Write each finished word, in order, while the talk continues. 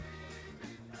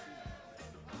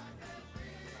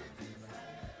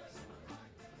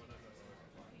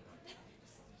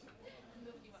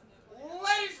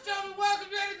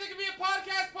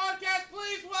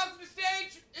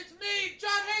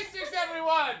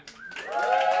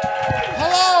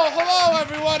Hello,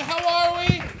 everyone. How are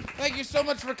we? Thank you so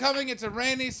much for coming. It's a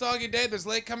rainy, soggy day. There's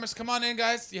latecomers. Come on in,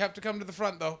 guys. You have to come to the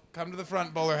front, though. Come to the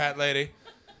front, bowler hat lady.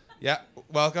 Yeah,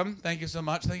 welcome. Thank you so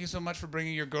much. Thank you so much for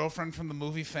bringing your girlfriend from the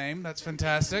movie Fame. That's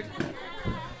fantastic.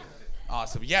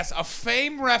 Awesome. Yes, a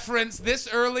Fame reference this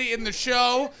early in the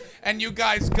show, and you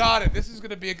guys got it. This is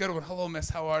going to be a good one. Hello, miss.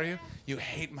 How are you? You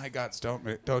hate my guts,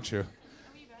 don't you?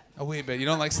 A wee bit. You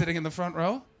don't like sitting in the front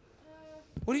row?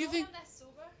 What do you think?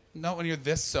 Not when you're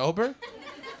this sober?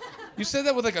 You said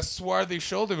that with like a swarthy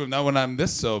shoulder move. Not when I'm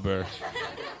this sober.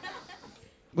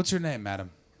 What's your name,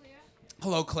 madam? Claire.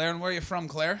 Hello, Claire. And where are you from,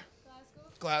 Claire?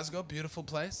 Glasgow. Glasgow, beautiful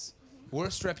place.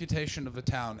 Worst reputation of a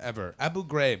town ever. Abu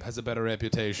Ghraib has a better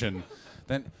reputation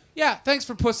than... Yeah, thanks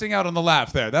for pussing out on the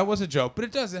laugh there. That was a joke, but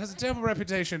it does. It has a terrible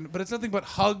reputation, but it's nothing but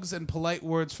hugs and polite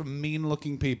words from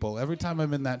mean-looking people every time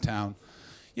I'm in that town.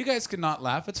 You guys can not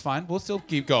laugh. It's fine. We'll still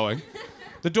keep going.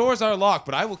 The doors are locked,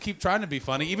 but I will keep trying to be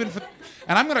funny, even if...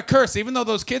 And I'm going to curse, even though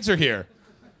those kids are here.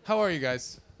 How are you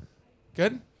guys?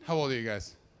 Good? How old are you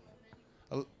guys?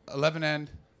 11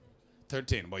 and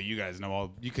 13. Well, you guys know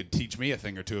all... You could teach me a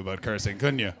thing or two about cursing,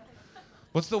 couldn't you?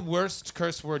 What's the worst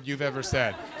curse word you've ever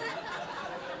said?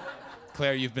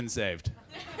 Claire, you've been saved.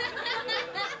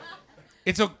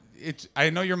 I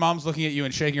know your mom's looking at you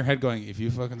and shaking her head going, if you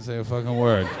fucking say a fucking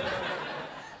word.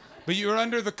 But you're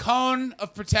under the cone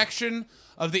of protection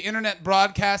of the Internet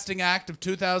Broadcasting Act of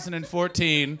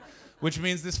 2014, which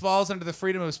means this falls under the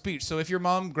freedom of speech. So if your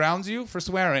mom grounds you for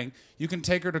swearing, you can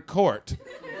take her to court.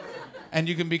 And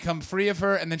you can become free of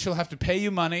her, and then she'll have to pay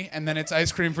you money, and then it's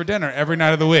ice cream for dinner every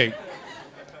night of the week.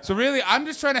 So really, I'm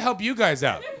just trying to help you guys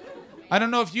out. I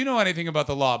don't know if you know anything about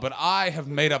the law, but I have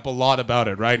made up a lot about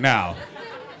it right now.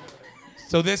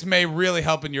 So this may really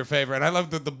help in your favor. And I love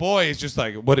that the boy is just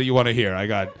like, what do you want to hear? I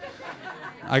got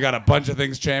a bunch of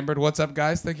things chambered. What's up,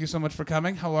 guys? Thank you so much for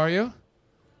coming. How are you?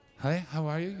 Hi, how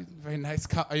are you? Very nice.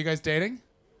 Are you guys dating?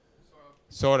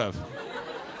 Sort of.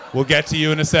 We'll get to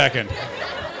you in a second.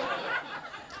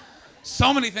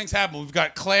 So many things happen. We've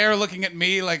got Claire looking at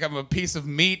me like I'm a piece of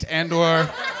meat and/or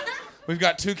we've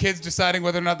got two kids deciding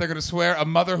whether or not they're going to swear, a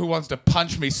mother who wants to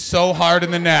punch me so hard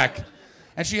in the neck.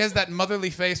 And she has that motherly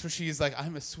face where she's like,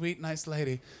 I'm a sweet, nice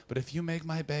lady, but if you make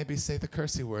my baby say the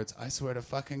cursey words, I swear to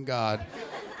fucking God,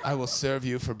 I will serve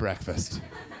you for breakfast.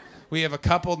 We have a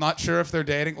couple, not sure if they're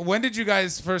dating. When did you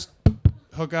guys first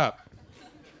hook up?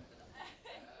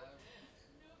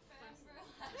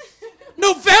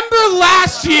 November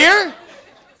last year?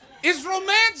 Is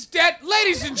romance dead?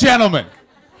 Ladies and gentlemen,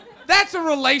 that's a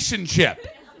relationship.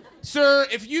 Sir,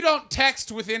 if you don't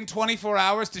text within 24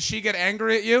 hours, does she get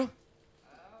angry at you?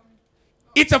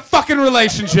 It's a fucking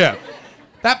relationship.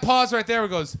 That pause right there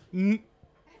goes,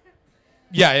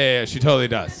 yeah, she totally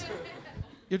does.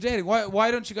 You're dating.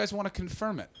 Why don't you guys want to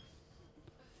confirm it?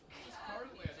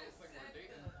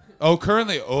 Oh,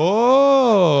 currently.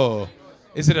 Oh.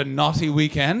 Is it a naughty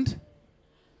weekend?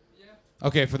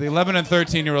 Okay, for the 11 and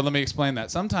 13-year-old, let me explain that.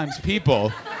 Sometimes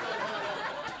people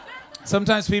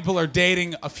are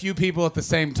dating a few people at the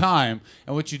same time,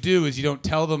 and what you do is you don't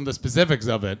tell them the specifics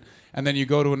of it, and then you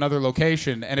go to another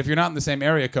location, and if you're not in the same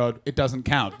area code, it doesn't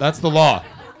count. That's the law.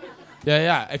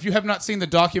 Yeah. If you have not seen the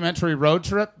documentary Road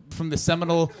Trip from the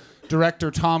seminal director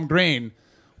Tom Green,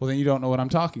 well, then you don't know what I'm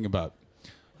talking about.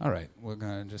 All right, we're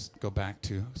going to just go back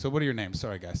to... So what are your names?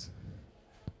 Sorry, guys.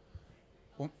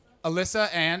 Well, Alyssa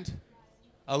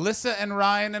and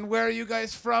Ryan, and where are you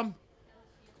guys from?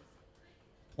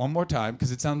 One more time,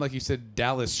 because it sounded like you said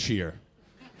Dallas-shire.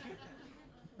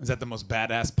 Is that the most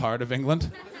badass part of England?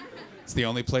 It's the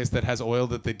only place that has oil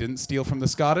that they didn't steal from the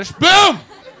Scottish. Boom!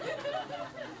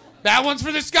 That one's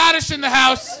for the Scottish in the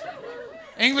house.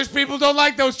 English people don't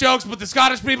like those jokes, but the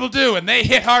Scottish people do, and they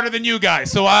hit harder than you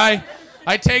guys. So I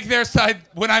take their side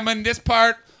when I'm in this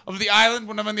part of the island.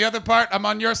 When I'm in the other part, I'm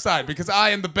on your side, because I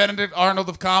am the Benedict Arnold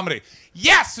of comedy.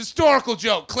 Yes, historical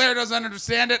joke. Claire doesn't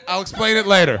understand it. I'll explain it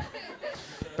later.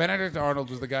 Benedict Arnold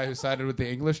was the guy who sided with the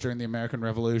English during the American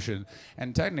Revolution.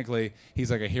 And technically,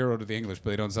 he's like a hero to the English,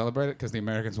 but they don't celebrate it because the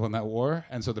Americans won that war.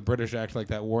 And so the British act like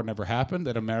that war never happened,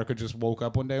 that America just woke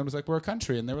up one day and was like, we're a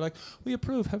country. And they were like, we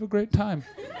approve. Have a great time.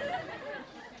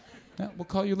 Yeah, we'll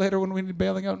call you later when we need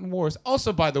bailing out in wars.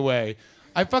 Also, by the way,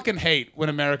 I fucking hate when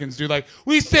Americans do like,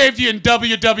 we saved you in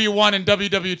WW1 and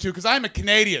WW2, because I'm a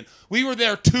Canadian. We were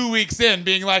there 2 weeks in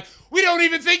being like, we don't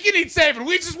even think you need saving.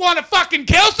 We just want to fucking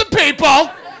kill some people.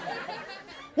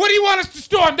 What do you want us to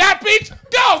storm? That beach?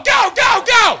 Go, go, go,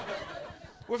 go!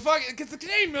 We're fucking, because the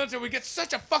Canadian military, we get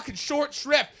such a fucking short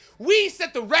shrift. We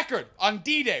set the record on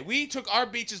D-Day. We took our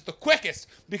beaches the quickest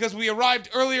because we arrived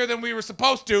earlier than we were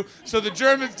supposed to, so the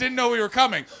Germans didn't know we were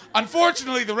coming.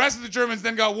 Unfortunately, the rest of the Germans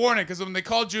then got warning, because when they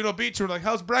called Juno Beach, we were like,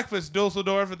 how's breakfast,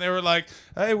 Dusseldorf? And they were like,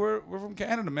 hey, we're from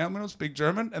Canada, man. We don't speak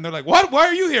German. And they're like, what? Why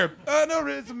are you here? No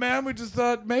reason, man. We just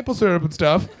thought maple syrup and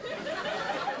stuff.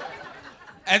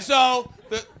 And so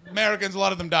the Americans, a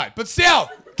lot of them died. But still,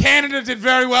 Canada did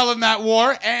very well in that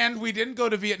war, and we didn't go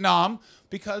to Vietnam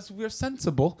because we're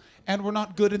sensible and we're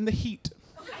not good in the heat.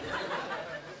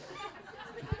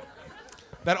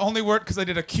 That only worked because I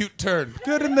did a cute turn.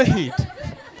 Good in the heat.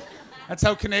 That's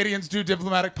how Canadians do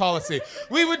diplomatic policy.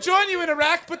 We would join you in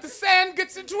Iraq, but the sand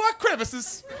gets into our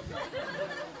crevices.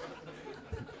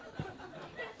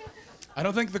 I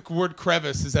don't think the word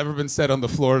crevice has ever been said on the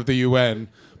floor of the UN,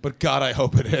 but God, I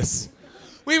hope it is.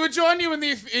 We would join you in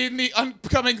the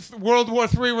upcoming World War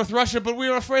III with Russia, but we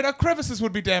were afraid our crevices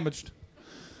would be damaged.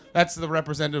 That's the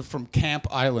representative from Camp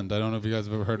Island. I don't know if you guys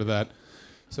have ever heard of that.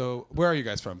 So, where are you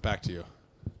guys from? Back to you.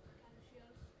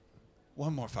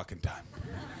 One more fucking time.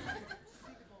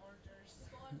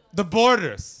 The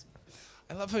borders.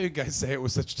 I love how you guys say it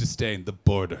with such disdain. The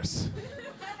borders.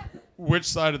 Which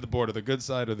side of the border? The good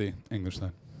side or the English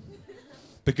side?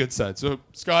 The good side. So,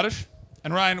 Scottish?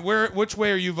 And Ryan, which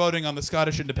way are you voting on the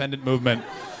Scottish independent movement?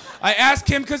 I ask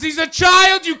him because he's a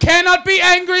child. You cannot be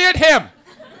angry at him.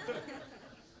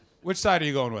 Which side are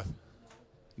you going with?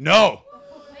 No.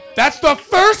 That's the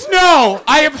first no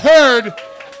I have heard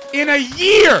in a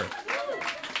year.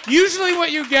 Usually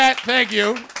what you get, thank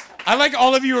you. I like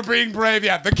all of you are being brave.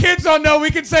 Yeah, the kids don't know,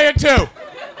 we can say it too.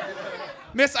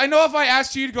 Miss, I know if I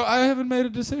asked you to go, I haven't made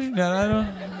a decision yet. I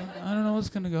don't know what's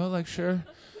going to go. Like, sure,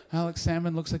 Alex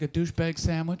Salmond looks like a douchebag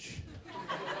sandwich.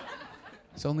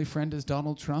 His only friend is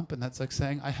Donald Trump, and that's like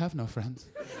saying, I have no friends.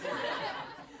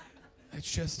 It's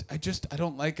just, I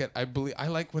don't like it. I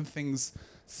like when things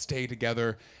stay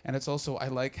together, and it's also, I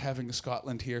like having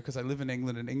Scotland here, because I live in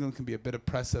England, and England can be a bit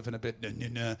oppressive and a bit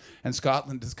and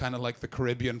Scotland is kind of like the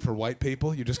Caribbean for white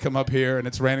people. You just come up here, and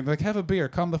it's raining, like, have a beer,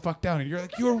 calm the fuck down, and you're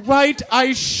like, you're right,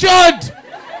 I should!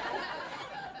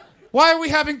 Why are we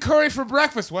having curry for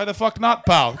breakfast? Why the fuck not,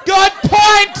 pal? Good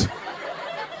point!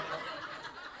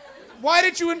 Why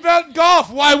did you invent golf?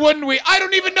 Why wouldn't we? I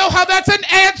don't even know how that's an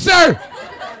answer!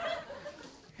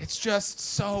 It's just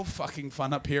so fucking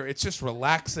fun up here. It's just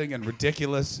relaxing and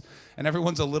ridiculous, and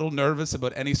everyone's a little nervous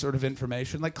about any sort of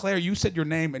information. Like, Claire, you said your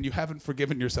name, and you haven't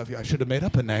forgiven yourself. Yeah, I should have made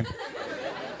up a name.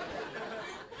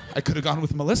 I could have gone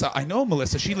with Melissa. I know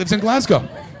Melissa. She lives in Glasgow.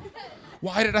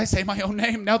 Why did I say my own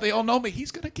name? Now they all know me. He's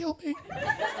going to kill me.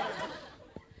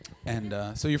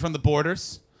 And so you're from the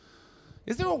borders.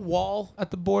 Is there a wall at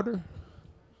the border?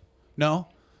 No?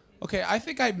 Okay, I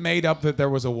think I made up that there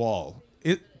was a wall.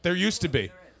 There used to be.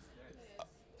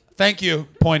 Thank you,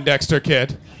 Poindexter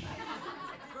kid.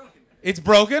 It's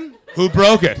broken? Who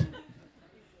broke it?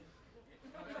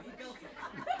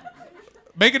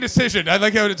 Make a decision. I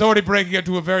like how it's already breaking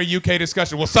into a very UK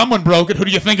discussion. Well, someone broke it. Who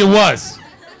do you think it was?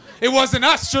 It wasn't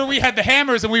us. Sure, we had the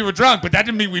hammers and we were drunk, but that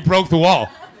didn't mean we broke the wall.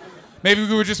 Maybe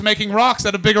we were just making rocks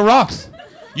out of bigger rocks.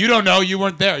 You don't know. You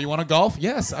weren't there. You want to golf?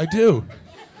 Yes, I do.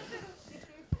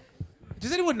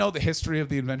 Does anyone know the history of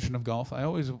the invention of golf?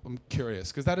 I'm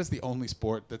curious, because that is the only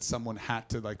sport that someone had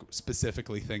to like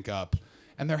specifically think up.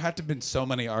 And there had to have been so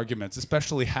many arguments,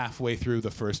 especially halfway through the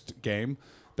first game.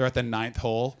 They're at the 9th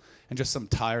hole, and just some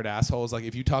tired assholes like,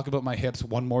 if you talk about my hips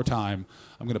one more time,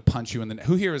 I'm going to punch you in the neck.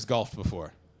 Who here has golfed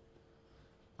before?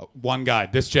 Oh, one guy.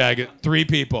 This jagged. 3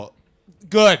 people.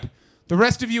 Good. The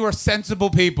rest of you are sensible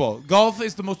people. Golf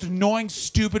is the most annoying,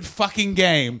 stupid fucking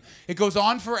game. It goes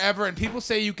on forever, and people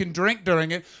say you can drink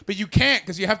during it, but you can't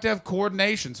because you have to have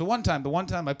coordination. So the one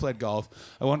time I played golf,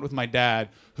 I went with my dad,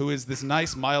 who is this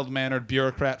nice, mild-mannered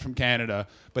bureaucrat from Canada,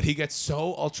 but he gets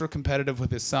so ultra-competitive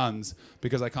with his sons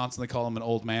because I constantly call him an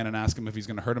old man and ask him if he's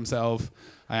going to hurt himself.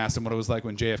 I asked him what it was like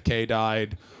when JFK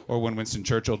died, or when Winston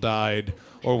Churchill died,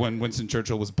 or when Winston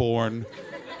Churchill was born.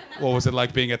 What was it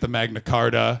like being at the Magna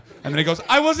Carta? And then he goes,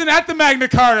 I wasn't at the Magna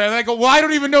Carta. And I go, well, I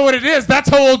don't even know what it is. That's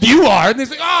how old you are. And he's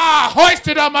like,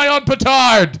 hoisted on my own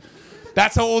petard.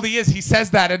 That's how old he is. He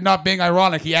says that and not being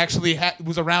ironic. He actually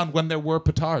was around when there were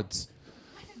petards.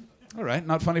 All right,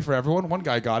 not funny for everyone. One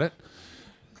guy got it.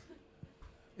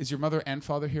 Is your mother and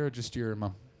father here, or just your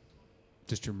mom?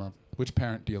 Just your mom. Which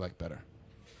parent do you like better?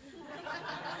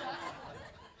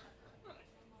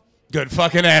 Good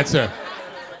fucking answer.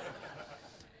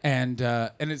 And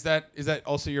is that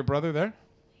also your brother there?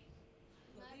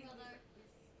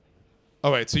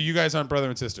 Oh wait, so you guys aren't brother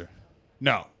and sister?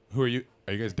 No. Who are you?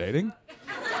 Are you guys dating?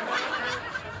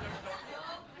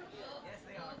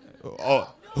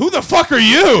 Oh, who the fuck are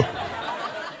you?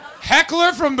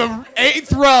 Heckler from the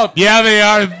 8th row. Yeah, they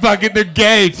are. Fucking, they're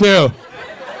gay, too.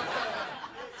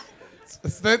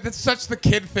 That's such the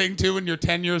kid thing, too, when you're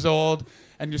 10 years old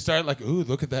and you start like, ooh,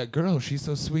 look at that girl. She's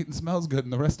so sweet and smells good.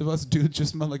 And the rest of us dudes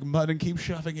just smell like mud and keep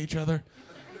shoving each other.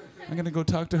 I'm going to go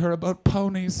talk to her about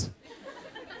ponies.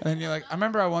 And then you're like, I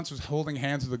remember I once was holding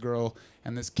hands with a girl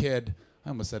and this kid, I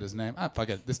almost said his name. Fuck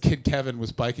it. This kid, Kevin,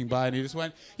 was biking by and he just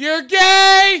went, "You're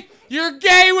gay! You're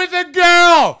gay with a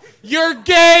girl! You're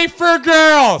gay for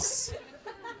girls!"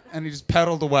 And he just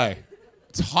pedaled away.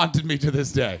 It's haunted me to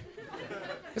this day.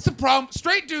 It's a problem.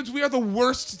 Straight dudes, we are the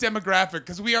worst demographic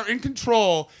because we are in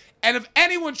control. And if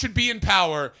anyone should be in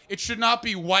power, it should not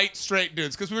be white straight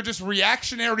dudes because we're just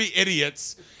reactionary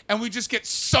idiots and we just get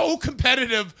so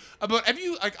competitive about.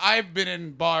 I've been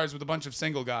in bars with a bunch of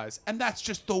single guys and that's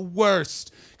just the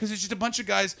worst because it's just a bunch of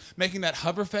guys making that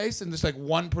hover face and just like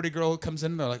one pretty girl comes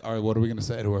in and they're like, all right, what are we going to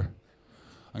say to her?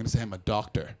 I'm going to say I'm a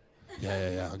doctor.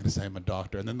 Yeah. I'm going to say I'm a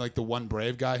doctor. And then like the one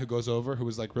brave guy who goes over who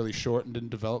was like really short and didn't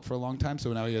develop for a long time.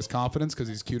 So now he has confidence because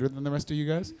he's cuter than the rest of you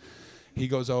guys. He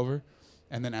goes over.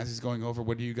 And then as he's going over,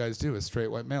 what do you guys do as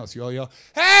straight white males? You all yell,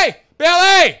 "Hey,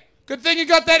 Billy! Good thing you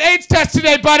got that AIDS test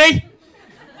today, buddy.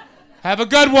 Have a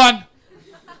good one."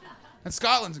 And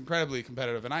Scotland's incredibly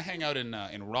competitive, and I hang out in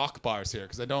rock bars here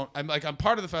because I'm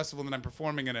part of the festival and I'm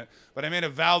performing in it. But I made a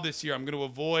vow this year I'm going to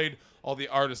avoid all the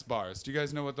artist bars. Do you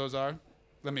guys know what those are?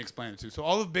 Let me explain it to you. So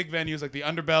all the big venues like the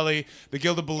Underbelly, the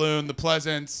Gilded Balloon, the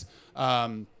Pleasance,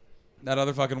 that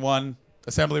other fucking one.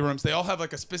 Assembly rooms, they all have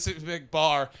like a specific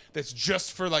bar that's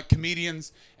just for like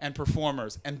comedians and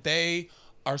performers. And they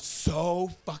are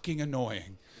so fucking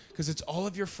annoying because it's all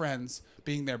of your friends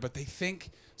being there, but they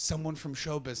think someone from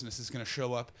show business is going to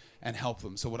show up and help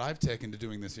them. So what I've taken to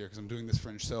doing this year, because I'm doing this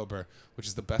Fringe sober, which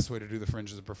is the best way to do the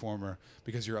Fringe as a performer,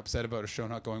 because you're upset about a show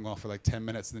not going well for like 10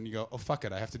 minutes, and then you go, oh, fuck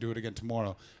it, I have to do it again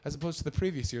tomorrow. As opposed to the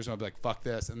previous years when I'd be like, fuck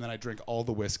this, and then I drink all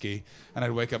the whiskey, and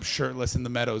I'd wake up shirtless in the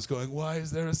meadows going, why is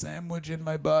there a sandwich in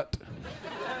my butt?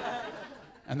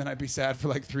 And then I'd be sad for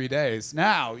like 3 days.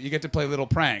 Now, you get to play little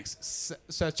pranks,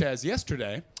 such as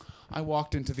yesterday, I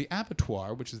walked into the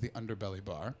Abattoir, which is the Underbelly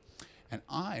bar, and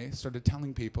I started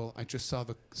telling people I just saw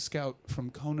the scout from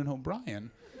Conan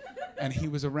O'Brien, and he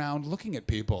was around looking at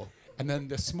people. And then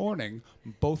this morning,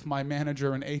 both my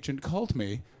manager and agent called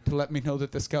me to let me know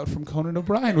that the scout from Conan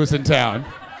O'Brien was in town.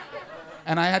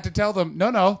 And I had to tell them,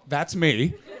 no, that's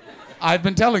me. I've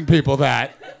been telling people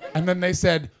that. And then they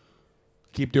said,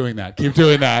 keep doing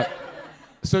that.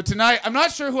 So tonight, I'm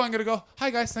not sure who I'm going to go, hi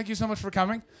guys, thank you so much for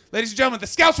coming. Ladies and gentlemen, the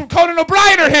scouts from Conan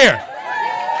O'Brien are here.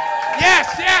 Yes.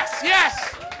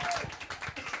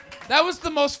 That was the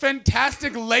most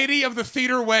fantastic Lady of the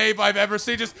Theater wave I've ever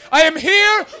seen. Just, I am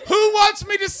here. Who wants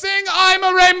me to sing I'm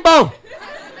a Rainbow?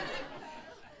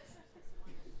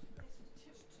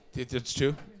 It's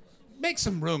true. Make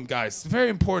some room, guys. It's very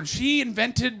important. She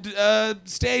invented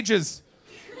stages.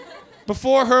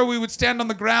 Before her, we would stand on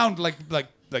the ground like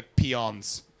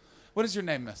peons. What is your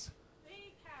name, miss?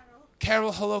 Me, Carol.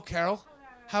 Carol. Hello, Carol. Hello.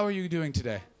 How are you doing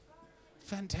today?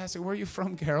 Fantastic. Where are you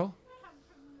from, Carol? I come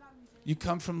from London. You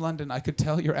come from London. I could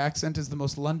tell your accent is the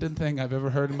most London thing I've ever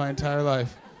heard in my entire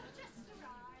life.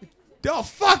 Oh,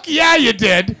 fuck yeah, you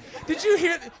did. Did you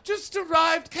hear? Just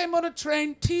arrived, came on a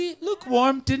train, tea,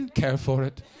 lukewarm, didn't care for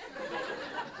it.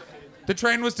 The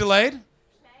train was delayed?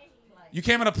 You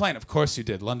came on a plane. Of course you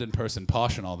did. London person,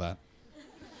 posh and all that.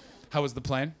 How was the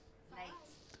plane?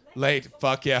 Late.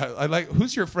 Fuck yeah.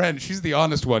 Who's your friend? She's the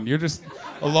honest one. You're just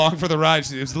along for the ride.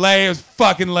 It was late. It was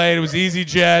fucking late. It was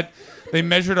EasyJet. They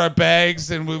measured our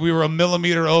bags and we were a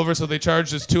millimeter over, so they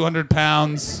charged us 200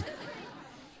 pounds.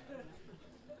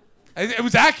 It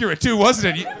was accurate too,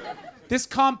 wasn't it? This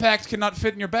compact cannot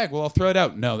fit in your bag. Well, I'll throw it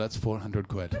out. No, that's 400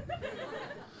 quid.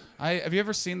 Have you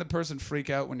ever seen the person freak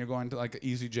out when you're going to like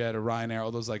EasyJet or Ryanair,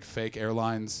 all those like fake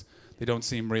airlines? They don't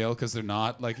seem real because they're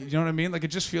not. Like, you know what I mean? Like, it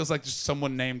just feels like just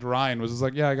someone named Ryan was just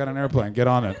like, yeah, I got an airplane. Get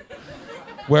on it.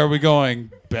 Where are we going?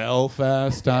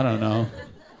 Belfast? I don't know.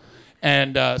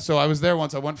 And so I was there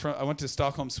once. I went to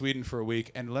Stockholm, Sweden for a week.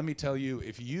 And let me tell you,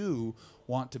 if you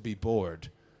want to be bored,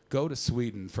 go to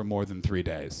Sweden for more than 3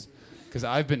 days. Because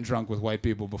I've been drunk with white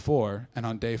people before, and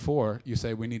on day 4, you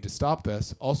say, we need to stop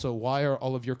this. Also, why are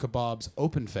all of your kebabs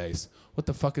open face? What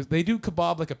the fuck is... They do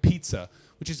kebab like a pizza,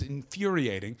 which is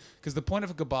infuriating, because the point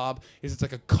of a kebab is it's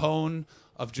like a cone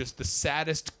of just the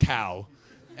saddest cow,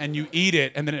 and you eat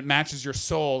it, and then it matches your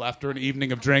soul after an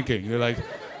evening of drinking. You're like,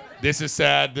 this is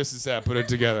sad, put it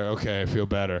together. Okay, I feel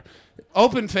better.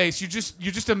 Open face, you're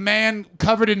just a man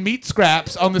covered in meat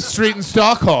scraps on the street in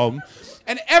Stockholm,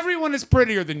 And everyone is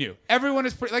prettier than you. Everyone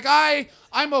is pretty. Like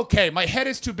I'm okay. My head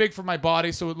is too big for my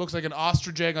body, so it looks like an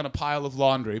ostrich egg on a pile of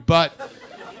laundry. But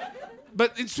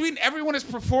in Sweden, everyone is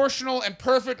proportional and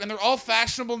perfect, and they're all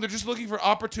fashionable, and they're just looking for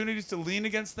opportunities to lean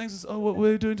against things. It's, oh, what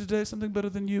were you doing today? Something better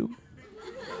than you.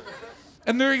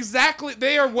 And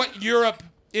they are what Europe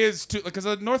is to, because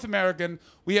as a North American,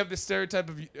 we have this stereotype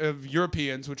of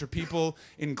Europeans, which are people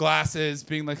in glasses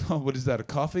being like, oh, what is that, a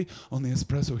coffee? Only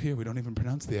espresso here, we don't even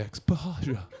pronounce the X.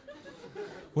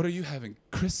 What are you having?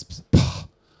 Crisps?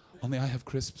 Only I have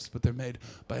crisps, but they're made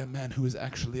by a man who is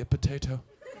actually a potato.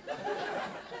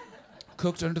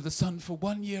 Cooked under the sun for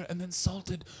 1 year and then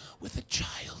salted with a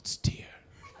child's tear.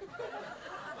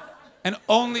 And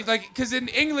only, like, because in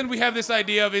England we have this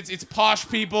idea of it's posh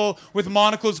people with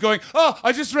monocles going, oh,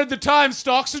 I just read the Times,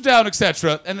 stocks are down,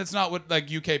 etc. And it's not what, like,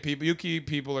 UK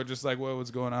people are just like, whoa,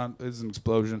 what's going on? There's an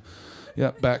explosion.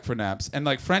 Yeah, back for naps. And,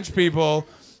 like, French people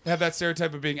have that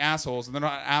stereotype of being assholes, and they're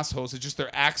not assholes. It's just their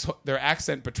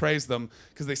accent betrays them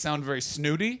because they sound very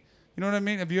snooty. You know what I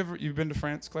mean? You've been to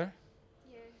France, Claire?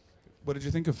 Yeah. What did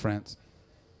you think of France?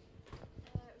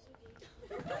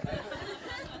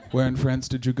 Where in France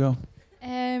did you go?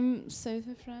 South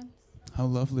of France. How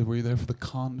lovely. Were you there for the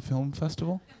Cannes Film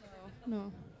Festival?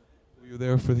 No. Were you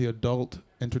there for the Adult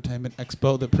Entertainment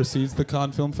Expo that precedes the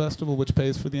Cannes Film Festival, which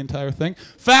pays for the entire thing?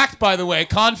 Fact, by the way,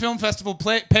 Cannes Film Festival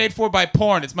paid for by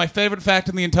porn. It's my favorite fact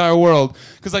in the entire world.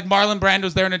 Because, like, Marlon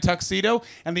Brando's there in a tuxedo,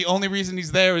 and the only reason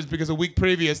he's there is because a week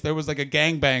previous there was, like, a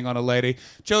gangbang on a lady.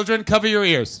 Children, cover your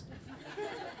ears.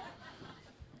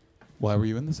 Why were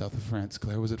you in the south of France,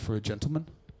 Claire? Was it for a gentleman?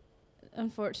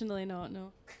 Unfortunately not,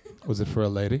 no. Was it for a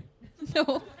lady?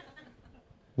 No.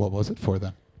 What was it for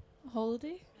then?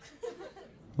 Holiday?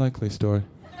 Likely story.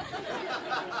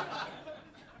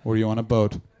 Were you on a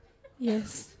boat?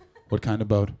 Yes. What kind of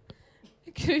boat?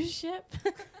 A cruise ship?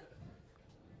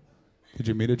 Did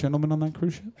you meet a gentleman on that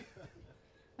cruise ship?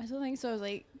 I don't think so. I was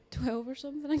like 12 or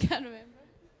something. I can't remember.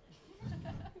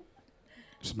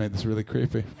 Just made this really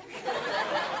creepy.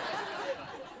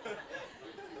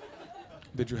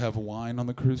 Did you have wine on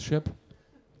the cruise ship?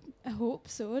 I hope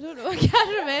so. I don't know. I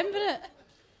can't remember it.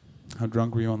 How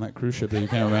drunk were you on that cruise ship that you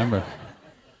can't remember?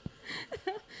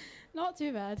 Not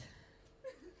too bad.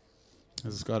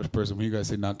 As a Scottish person, when you guys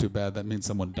say not too bad, that means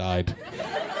someone died.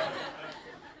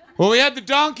 Well, we had the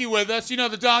donkey with us. You know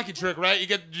the donkey trick, right? You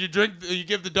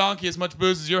give the donkey as much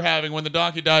booze as you're having. When the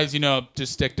donkey dies,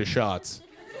 just stick to shots.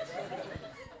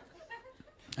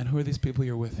 And who are these people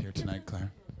you're with here tonight,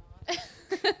 Claire?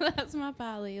 That's my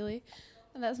pal, Ailey.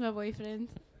 And that's my boyfriend.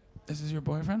 This is your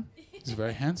boyfriend? He's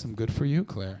very handsome. Good for you,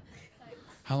 Claire.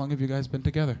 How long have you guys been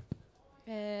together?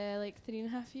 Like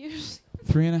 3.5 years.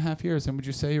 3.5 years. And would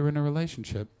you say you're in a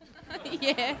relationship?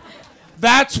 Yeah.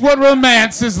 That's what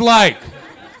romance is like.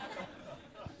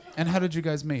 And how did you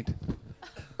guys meet?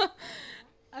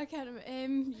 I can't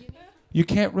remember. You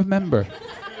can't remember.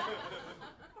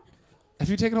 Have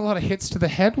you taken a lot of hits to the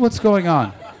head? What's going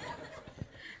on?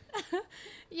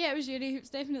 Yeah, it was uni. It was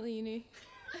definitely uni.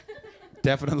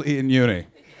 Definitely in uni.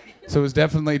 So it was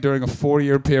definitely during a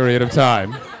 4-year period of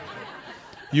time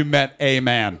you met a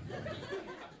man.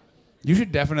 You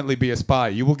should definitely be a spy.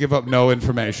 You will give up no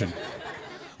information.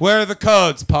 Where are the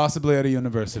codes? Possibly at a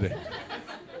university.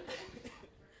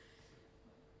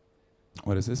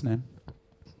 What is his name?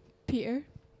 Peter.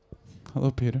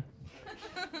 Hello, Peter.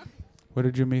 Where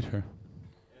did you meet her?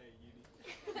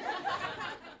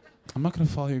 I'm not going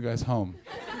to follow you guys home.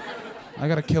 I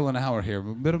got to kill an hour here.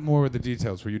 A bit more of the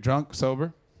details. Were you drunk,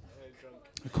 sober? Drunk.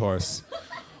 Of course.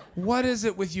 What is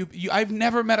it with you? I've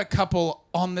never met a couple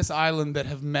on this island that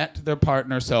have met their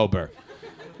partner sober.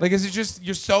 Like, is it just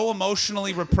you're so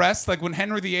emotionally repressed? Like when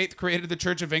Henry VIII created the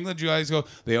Church of England, you guys go,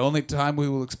 the only time we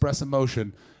will express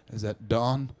emotion is at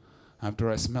dawn after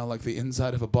I smell like the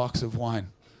inside of a box of wine.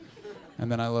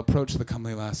 And then I'll approach the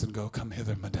comely lass and go, come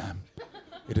hither, madame.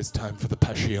 It is time for the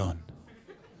passion.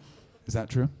 Is that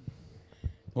true?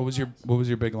 What was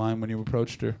your big line when you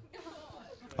approached her?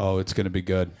 Oh, it's going to be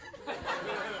good.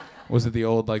 Was it the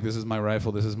old, like, this is my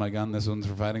rifle, this is my gun, this one's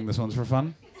for fighting, this one's for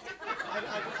fun?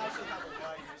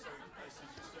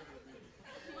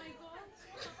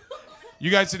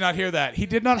 You guys did not hear that. He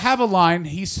did not have a line.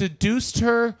 He seduced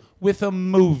her with a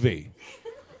movie.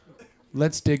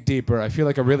 Let's dig deeper. I feel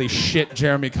like a really shit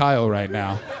Jeremy Kyle right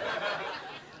now.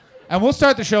 And we'll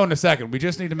start the show in a second. We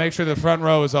just need to make sure the front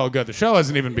row is all good. The show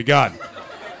hasn't even begun.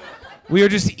 We are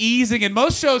just easing in.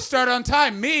 Most shows start on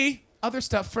time. Me, other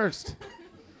stuff first.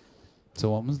 So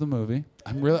what was the movie?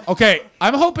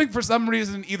 I'm hoping for some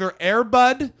reason either Air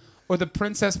Bud or The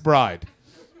Princess Bride.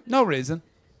 No reason.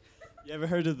 You ever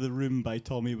heard of The Room by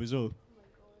Tommy Wiseau?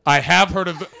 I have heard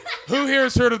of who here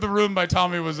has heard of The Room by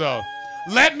Tommy Wiseau?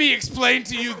 Let me explain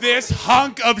to you this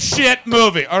hunk of shit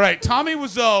movie. All right, Tommy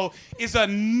Wiseau is a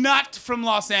nut from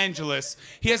Los Angeles.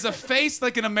 He has a face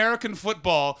like an American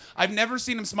football. I've never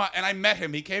seen him smile, and I met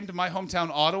him. He came to my hometown,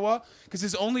 Ottawa, because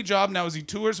his only job now is he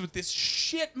tours with this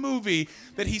shit movie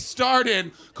that he starred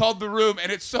in called The Room,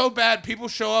 and it's so bad people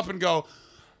show up and go,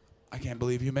 I can't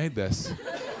believe you made this.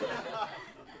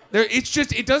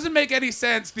 It doesn't make any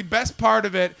sense. The best part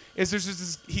of it is there's just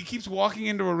this, he keeps walking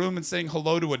into a room and saying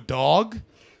hello to a dog.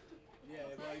 Yeah,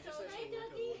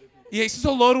 he says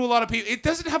hello to a lot of people. It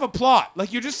doesn't have a plot.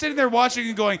 Like, you're just sitting there watching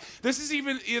and going, this is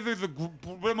either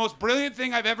the most brilliant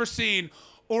thing I've ever seen,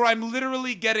 or I'm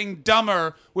literally getting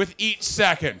dumber with each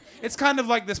second. It's kind of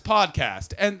like this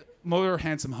podcast. And more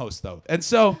handsome host, though. And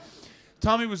so,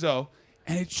 Tommy Wiseau,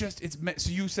 and so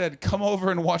you said, come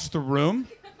over and watch The Room?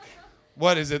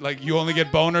 What is it, like you only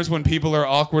get boners when people are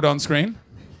awkward on screen?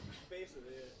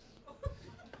 Basically,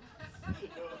 yeah.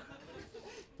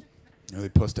 Really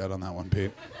pussed out on that one,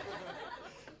 Pete.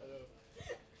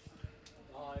 It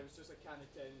was just a kind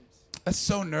of tense. That's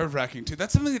so nerve-wracking, too.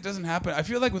 That's something that doesn't happen. I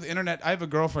feel like with internet, I have a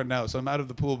girlfriend now, so I'm out of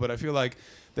the pool, but I feel like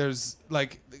there's,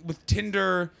 like, with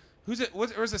Tinder,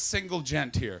 where's a single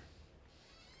gent here?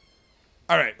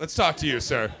 All right, let's talk to you,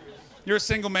 sir. You're a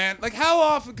single man. Like, how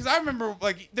often? Because I remember,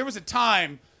 like, there was a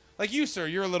time, like you, sir,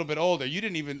 you're a little bit older. You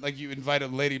didn't even, like, you invite a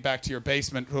lady back to your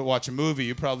basement to watch a movie.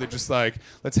 You probably just, like,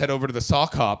 let's head over to the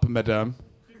sock hop, madame.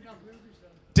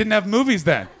 Didn't have movies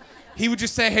then. He would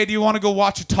just say, hey, do you want to go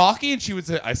watch a talkie? And she would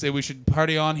say, I say we should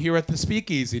party on here at the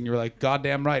Speakeasy. And you're like,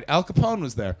 goddamn right. Al Capone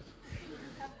was there.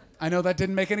 I know that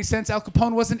didn't make any sense. Al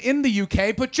Capone wasn't in the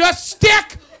UK, but just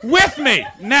stick with me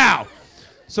now.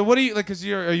 So what do you, like,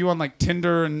 are you on, like,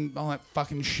 Tinder and all that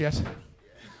fucking shit?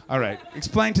 All right.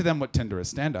 Explain to them what Tinder is.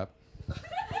 Stand up.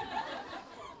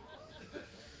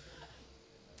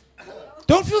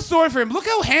 Don't feel sorry for him. Look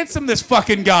how handsome this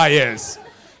fucking guy is.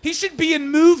 He should be in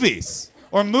movies.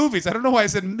 Or movies. I don't know why I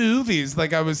said movies,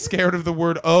 like I was scared of the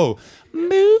word O.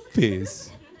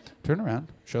 Movies. Turn around.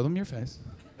 Show them your face.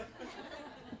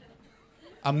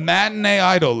 A matinee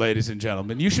idol, ladies and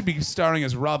gentlemen. You should be starring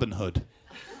as Robin Hood.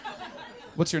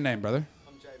 What's your name, brother?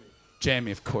 I'm Jamie.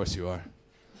 Jamie, of course you are.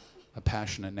 A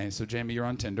passionate name. So, Jamie, you're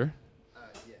on Tinder.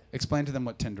 Yeah. Explain to them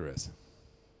what Tinder is.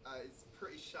 It's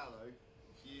pretty shallow.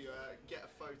 You get a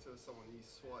photo of someone, you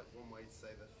swipe one way to say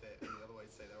they're fit, and the other way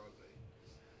to say they're ugly.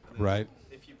 And then Right.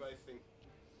 If you both think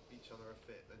each other are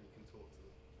fit, then you can talk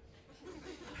to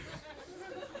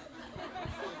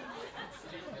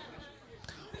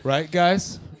them. Right,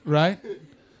 guys? Right?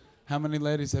 How many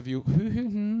ladies have you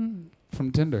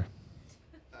from Tinder?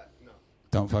 No.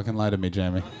 Don't fucking lie to me,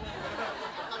 Jamie. I've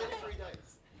had it 3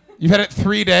 days. You've had it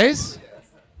 3 days? Yes.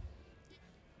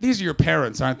 These are your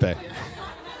parents, aren't they?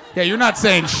 Yeah, you're not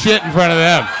saying shit in front of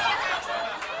them.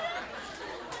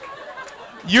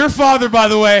 Your father, by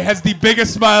the way, has the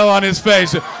biggest smile on his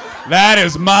face. That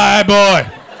is my boy.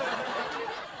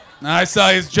 I saw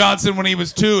his Johnson when he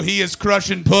was 2. He is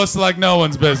crushing puss like no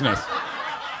one's business.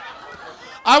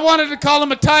 I wanted to call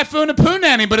him a Typhoon and Poo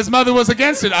Nanny, but his mother was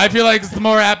against it. I feel like it's the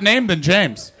more apt name than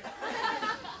James.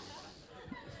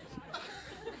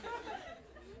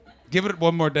 Give it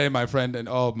one more day, my friend, and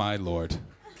oh, my Lord.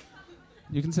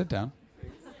 You can sit down.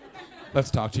 Let's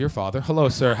talk to your father. Hello,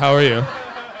 sir. How are you?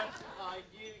 I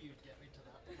knew you'd get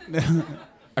me to that.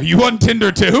 Are you on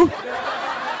Tinder, too?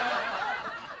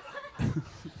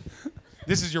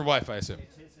 This is your wife, I assume.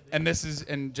 And this is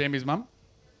Jamie's mom?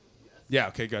 Yeah,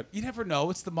 okay, good. You never know.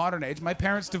 It's the modern age. My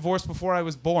parents divorced before I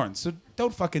was born, so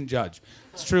don't fucking judge.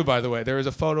 It's true, by the way. There is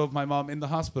a photo of my mom in the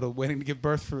hospital waiting to give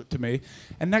birth to me,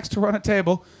 and next to her on a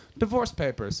table, divorce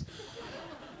papers.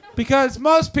 Because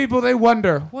most people, they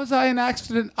wonder, was I an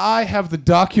accident? I have the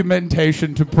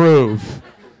documentation to prove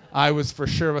I was for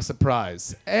sure a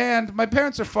surprise. And my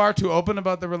parents are far too open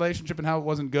about the relationship and how it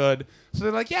wasn't good. So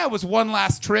they're like, yeah, it was one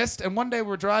last tryst. And one day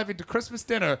we're driving to Christmas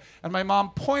dinner, and my mom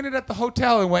pointed at the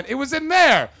hotel and went, it was in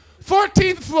there,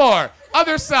 14th floor,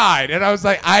 other side. And I was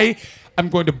like, I'm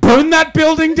going to burn that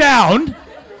building down.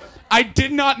 I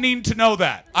did not need to know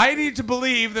that. I need to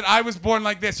believe that I was born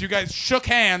like this. You guys shook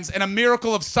hands, and a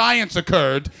miracle of science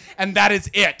occurred, and that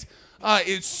is it.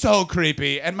 It's so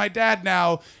creepy. And my dad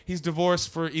now, he's divorced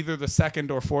for either the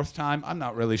 2nd or 4th time. I'm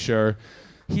not really sure.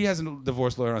 He has a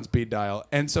divorce lawyer on speed dial.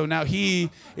 And so now he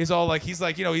is all like, he's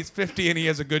like, you know, he's 50 and he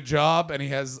has a good job, and he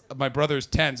has, my brother's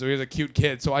 10, so he has a cute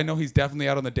kid. So I know he's definitely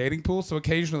out on the dating pool. So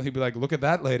occasionally he'd be like, look at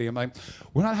that lady. I'm like,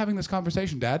 we're not having this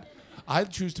conversation, Dad. I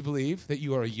choose to believe that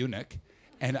you are a eunuch,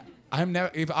 and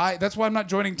That's why I'm not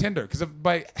joining Tinder, because if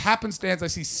by happenstance I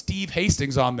see Steve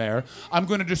Hastings on there, I'm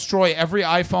going to destroy every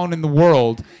iPhone in the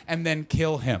world and then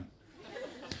kill him.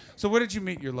 So where did you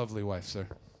meet your lovely wife, sir?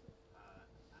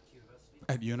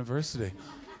 At university.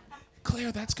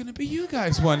 Claire, that's going to be you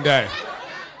guys one day.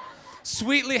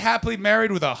 Sweetly, happily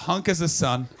married with a hunk as a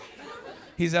son.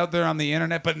 He's out there on the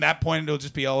internet, but at that point it'll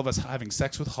just be all of us having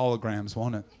sex with holograms,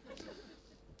 won't it?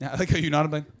 Yeah, I like how you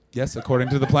nodded like, yes, according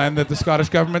to the plan that the Scottish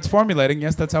government's formulating,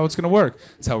 yes, that's how it's going to work.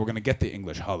 That's how we're going to get the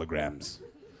English holograms.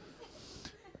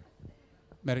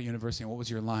 Met at university, and what was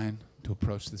your line to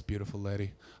approach this beautiful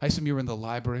lady? I assume you were in the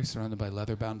library surrounded by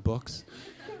leather-bound books.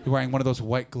 You're wearing one of those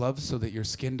white gloves so that your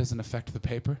skin doesn't affect the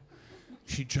paper.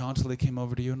 She jauntily came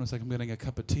over to you and was like, I'm getting a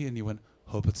cup of tea, and you went,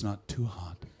 hope it's not too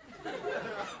hot.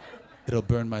 It'll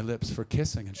burn my lips for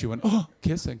kissing. And she went, oh,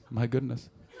 kissing, my goodness.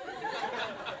 I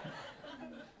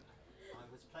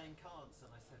was playing cards and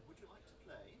I said, would you like to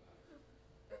play?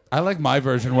 I like my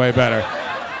version way better.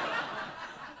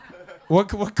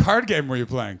 What card game were you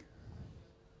playing?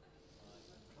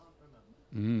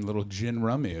 Little gin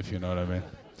rummy, if you know what I mean.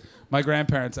 My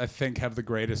grandparents, I think, have the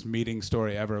greatest meeting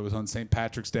story ever. It was on St.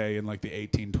 Patrick's Day in like the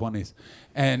 1820s.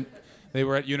 And they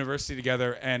were at university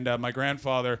together, and my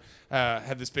grandfather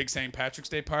had this big St. Patrick's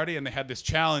Day party, and they had this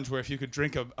challenge where if you could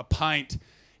drink a pint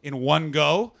in one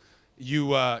go, you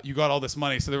got all this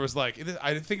money. So there was like,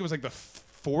 I think it was like the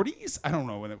 40s? I don't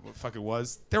know what the fuck it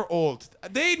was. They're old.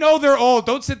 They know they're old.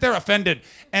 Don't sit there offended.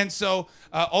 And so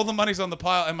all the money's on the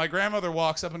pile, and my grandmother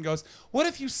walks up and goes, what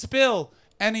if you spill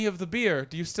any of the beer?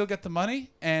 Do you still get the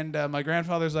money? And my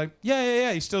grandfather's like,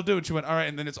 yeah, you still do. And she went, all right.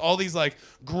 And then it's all these like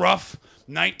gruff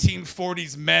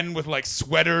 1940s men with like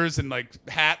sweaters and like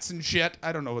hats and shit.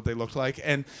 I don't know what they looked like.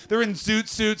 And they're in zoot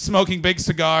suits, smoking big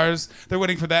cigars. They're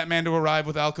waiting for that man to arrive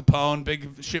with Al Capone,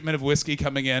 big shipment of whiskey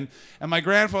coming in. And my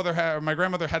grandmother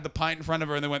had the pint in front of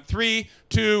her, and they went 3,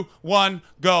 2, 1,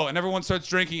 go. And everyone starts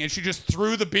drinking, and she just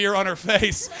threw the beer on her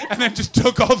face and then just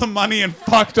took all the money and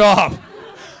fucked off.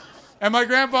 And my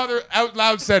grandfather out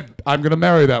loud said, I'm going to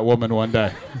marry that woman one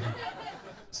day.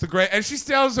 It's the great, and she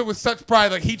tells it with such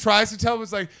pride, like he tries to tell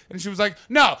it, and she was like,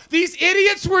 no, these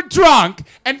idiots were drunk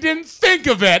and didn't think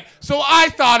of it, so I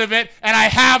thought of it, and I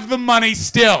have the money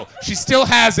still. She still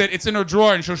has it. It's in her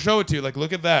drawer, and she'll show it to you. Like,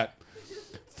 look at that.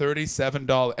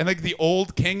 $37. And like the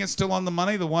old king is still on the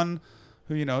money, the one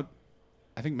who,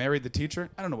 I think married the teacher.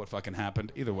 I don't know what fucking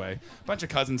happened. Either way, a bunch of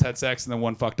cousins had sex and then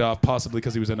one fucked off, possibly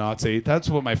because he was a Nazi. That's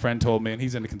what my friend told me, and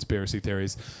he's into conspiracy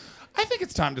theories. I think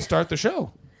it's time to start the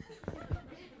show.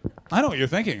 I know what you're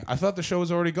thinking. I thought the show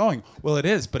was already going. Well, it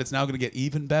is, but it's now going to get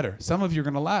even better. Some of you are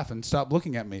going to laugh and stop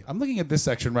looking at me. I'm looking at this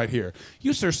section right here.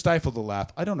 You, sir, stifle the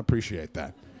laugh. I don't appreciate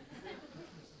that.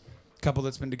 Couple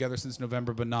that's been together since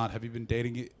November but not. Have you been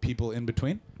dating people in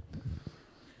between?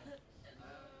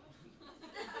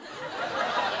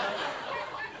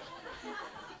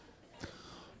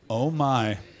 Oh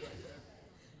my.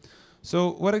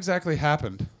 So what exactly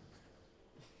happened?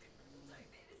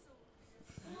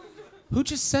 Who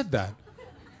just said that?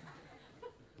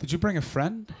 Did you bring a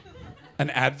friend? An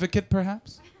advocate,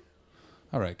 perhaps?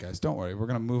 All right, guys, don't worry. We're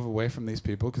going to move away from these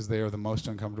people because they are the most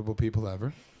uncomfortable people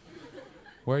ever.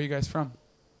 Where are you guys from?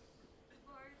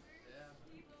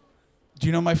 Do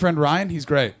you know my friend Ryan? He's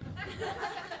great.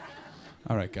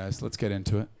 All right, guys, let's get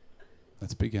into it.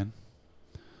 Let's begin.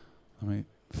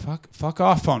 Fuck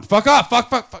off, phone. Fuck off.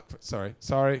 Fuck. Sorry.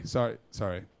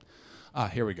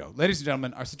 Here we go. Ladies and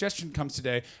gentlemen, our suggestion comes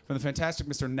today from the fantastic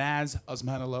Mr. Naz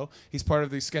Osmanalo. He's part of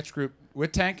the sketch group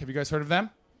Wit Tank. Have you guys heard of them?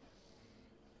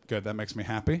 Good, that makes me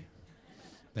happy.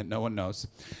 That no one knows.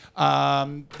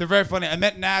 They're very funny. I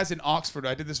met Naz in Oxford.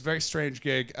 I did this very strange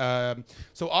gig.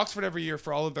 So Oxford every year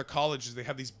for all of their colleges, they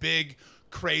have these big,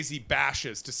 crazy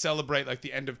bashes to celebrate like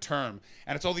the end of term.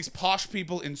 And it's all these posh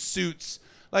people in suits.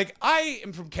 Like, I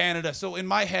am from Canada, so in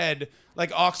my head,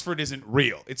 like, Oxford isn't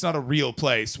real. It's not a real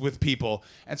place with people.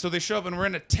 And so they show up, and we're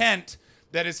in a tent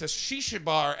that is a shisha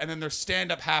bar, and then there's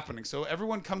stand-up happening. So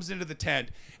everyone comes into the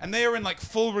tent, and they are in, like,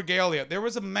 full regalia. There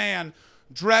was a man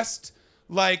dressed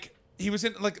like he was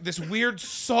in, like, this weird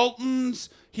sultan's.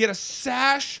 He had a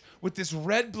sash with this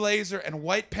red blazer and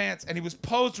white pants, and he was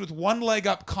posed with one leg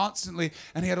up constantly,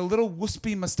 and he had a little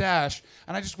wispy mustache.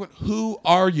 And I just went, who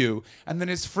are you? And then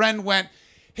his friend went,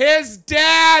 his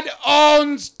dad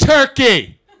owns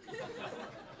Turkey.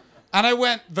 And I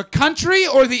went, the country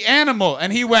or the animal?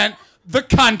 And he went, the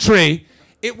country.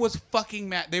 It was fucking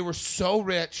mad. They were so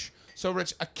rich.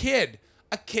 A kid,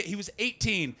 he was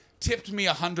 18, tipped me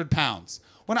 100 pounds.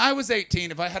 When I was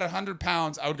 18, if I had 100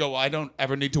 pounds, I would go, well, I don't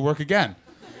ever need to work again.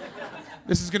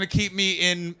 This is going to keep me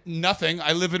in nothing.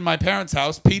 I live in my parents'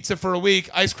 house. Pizza for a week,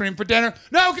 ice cream for dinner.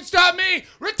 No can stop me.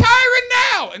 Retiring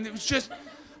now. And it was just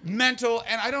mental.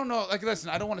 And I don't know, like, listen,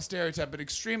 I don't want to stereotype, but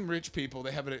extreme rich people,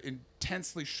 they have an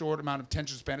intensely short amount of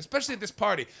attention span, especially at this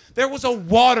party. There was a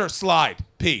water slide,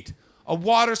 Pete. A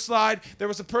water slide. There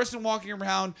was a person walking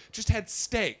around, just had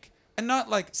steak. And not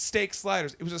like steak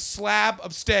sliders. It was a slab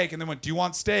of steak. And they went, do you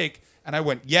want steak? And I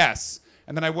went, yes.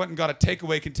 And then I went and got a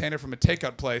takeaway container from a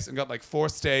takeout place and got like 4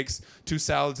 steaks, 2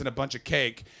 salads, and a bunch of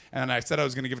cake. And I said I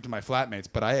was going to give it to my flatmates,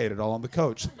 but I ate it all on the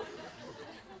coach.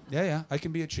 Yeah, I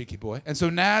can be a cheeky boy. And so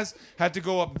Naz had to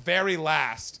go up very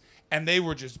last, and they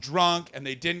were just drunk, and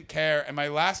they didn't care. And my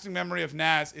lasting memory of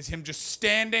Naz is him just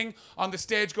standing on the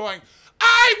stage going,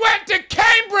 I went to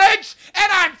Cambridge,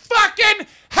 and I'm fucking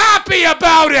happy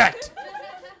about it!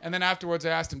 And then afterwards I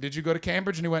asked him, did you go to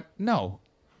Cambridge? And he went, no.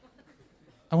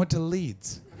 I went to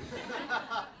Leeds.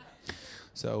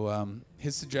 So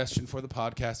his suggestion for the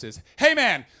podcast is, hey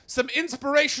man, some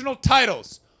inspirational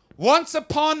titles. Once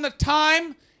Upon a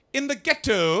Time in the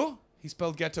Ghetto. He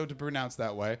spelled ghetto to pronounce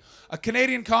that way. A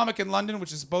Canadian comic in London,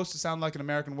 which is supposed to sound like an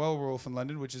American werewolf in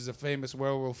London, which is a famous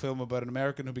werewolf film about an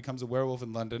American who becomes a werewolf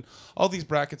in London. All these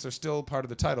brackets are still part of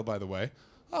the title, by the way.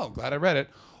 Oh, glad I read it.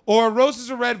 Or Roses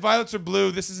Are Red, Violets Are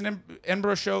Blue. This is an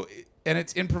Edinburgh show, and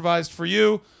it's improvised for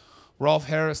you. Rolf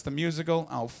Harris, the musical.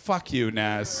 Oh, fuck you,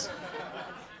 Naz.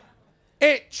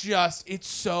 It's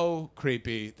so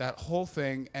creepy, that whole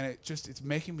thing, and it's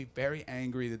making me very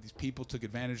angry that these people took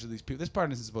advantage of these people. This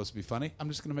part isn't supposed to be funny. I'm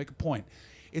just going to make a point.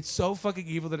 It's so fucking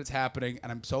evil that it's happening,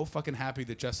 and I'm so fucking happy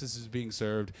that justice is being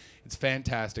served. It's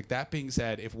fantastic. That being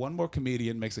said, if one more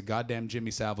comedian makes a goddamn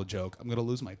Jimmy Savile joke, I'm going to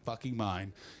lose my fucking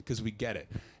mind, because we get it.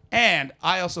 And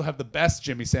I also have the best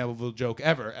Jimmy Savile joke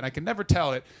ever, and I can never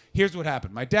tell it. Here's what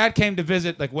happened. My dad came to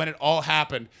visit, like, when it all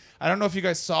happened. I don't know if you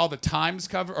guys saw the Times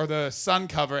cover or the Sun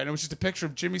cover, and it was just a picture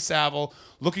of Jimmy Savile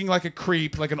looking like a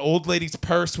creep, like an old lady's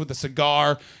purse with a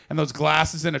cigar and those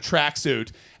glasses in a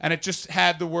tracksuit. And it just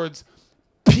had the words,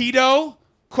 pedo, ?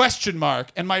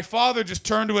 And my father just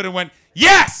turned to it and went,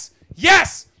 yes,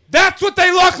 that's what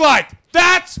they look like.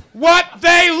 That's what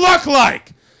they look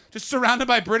like. Just surrounded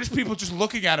by British people just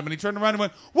looking at him. And he turned around and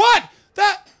went, what?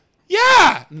 That?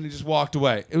 Yeah. And he just walked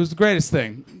away. It was the greatest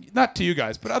thing. Not to you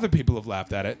guys, but other people have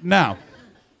laughed at it. Now,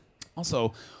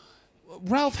 also,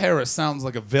 Ralph Harris sounds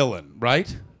like a villain,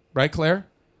 right? Right, Claire?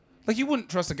 Like, you wouldn't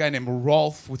trust a guy named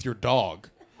Rolf with your dog.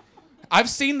 I've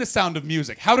seen The Sound of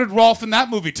Music. How did Rolf in that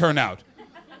movie turn out?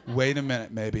 Wait a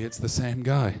minute. Maybe it's the same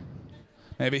guy.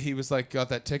 Maybe he was like, got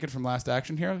that ticket from Last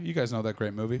Action Hero. You guys know that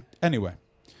great movie. Anyway.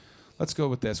 Let's go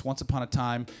with this. Once upon a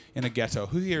time in a ghetto.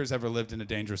 Who here has ever lived in a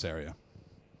dangerous area?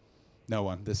 No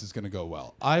one. This is going to go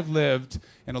well. I've lived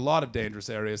in a lot of dangerous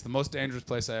areas. The most dangerous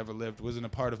place I ever lived was in a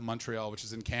part of Montreal, which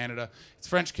is in Canada. It's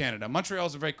French Canada. Montreal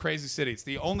is a very crazy city. It's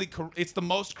it's the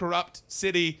most corrupt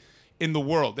city in the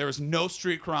world. There is no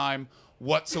street crime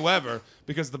whatsoever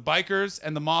because the bikers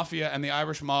and the mafia and the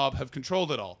Irish mob have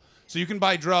controlled it all. So you can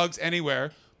buy drugs anywhere,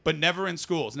 but never in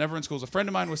schools. Never in schools. A friend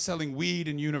of mine was selling weed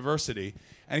in university,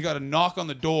 and he got a knock on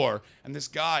the door, and this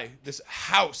guy, this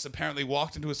house, apparently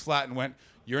walked into his flat and went,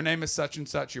 your name is such and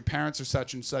such, your parents are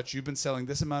such and such, you've been selling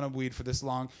this amount of weed for this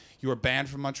long, you are banned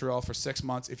from Montreal for 6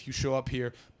 months. If you show up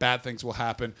here, bad things will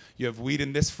happen. You have weed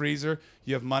in this freezer,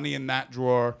 you have money in that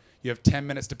drawer, you have 10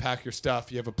 minutes to pack your stuff,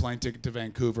 you have a plane ticket to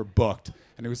Vancouver booked.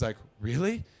 And he was like,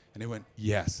 really? And he went,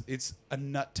 yes. It's a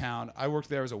nut town. I worked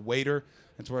there as a waiter.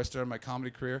 That's where I started my comedy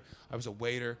career. I was a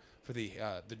waiter for the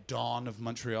Don of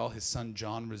Montreal, his son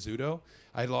John Rizzuto.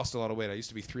 I lost a lot of weight. I used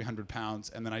to be 300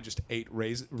 pounds, and then I just ate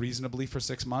reasonably for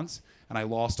 6 months, and I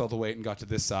lost all the weight and got to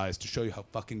this size to show you how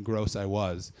fucking gross I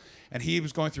was. And he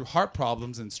was going through heart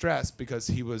problems and stress because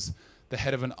he was the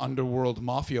head of an underworld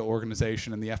mafia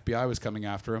organization, and the FBI was coming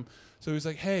after him. So he was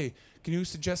like, hey, can you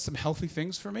suggest some healthy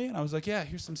things for me? And I was like, yeah,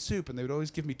 here's some soup. And they would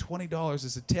always give me $20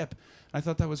 as a tip. And I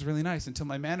thought that was really nice until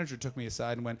my manager took me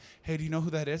aside and went, hey, do you know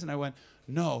who that is? And I went,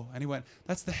 no. And he went,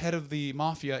 that's the head of the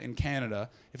mafia in Canada.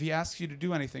 If he asks you to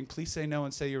do anything, please say no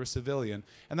and say you're a civilian.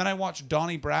 And then I watched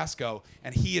Donnie Brasco,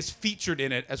 and he is featured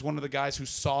in it as one of the guys who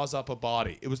saws up a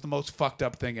body. It was the most fucked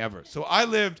up thing ever. So I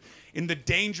lived in the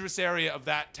dangerous area of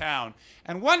that town.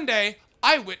 And one day,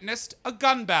 I witnessed a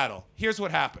gun battle. Here's what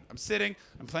happened. I'm sitting,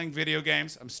 I'm playing video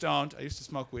games, I'm stoned. I used to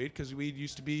smoke weed because weed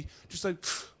used to be just like,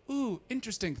 ooh,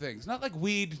 interesting things. Not like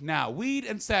weed now. Weed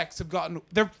and sex have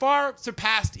they're far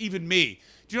surpassed even me.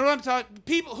 Do you know what I'm talking?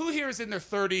 People, who here is in their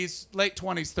 30s, late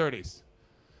 20s, 30s?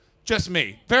 Just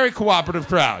me. Very cooperative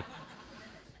crowd.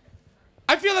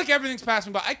 I feel like everything's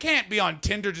passing by. I can't be on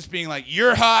Tinder just being like,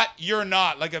 you're hot, you're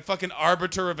not. Like a fucking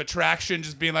arbiter of attraction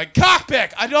just being like,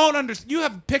 cockpick. I don't understand. You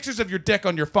have pictures of your dick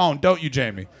on your phone, don't you,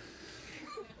 Jamie?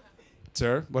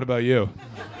 Sir, what about you?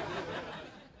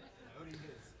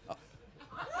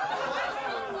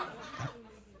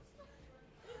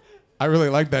 I really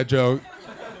like that joke.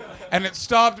 And it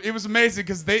stopped. It was amazing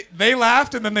because they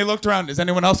laughed and then they looked around. Is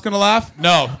anyone else going to laugh?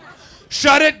 No.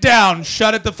 Shut it down.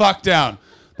 Shut it the fuck down.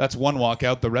 That's one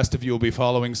walkout. The rest of you will be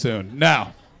following soon.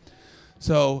 Now,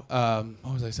 so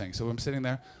what was I saying? So I'm sitting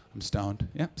there. I'm stoned.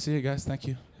 Yeah, see you guys. Thank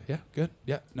you. Yeah, good.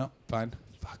 Yeah, no, fine.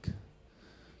 Fuck.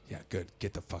 Yeah, good.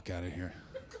 Get the fuck out of here.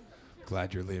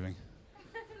 Glad you're leaving.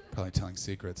 Probably telling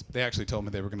secrets. They actually told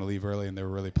me they were going to leave early, and they were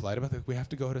really polite about it. We have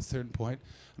to go at a certain point.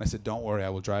 And I said, don't worry, I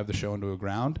will drive the show into a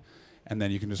ground, and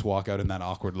then you can just walk out in that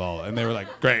awkward lull. And they were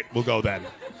like, great, we'll go then.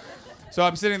 So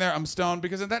I'm sitting there, I'm stoned,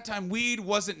 because at that time, weed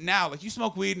wasn't now. Like, you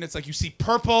smoke weed, and it's like you see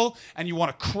purple, and you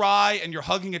want to cry, and you're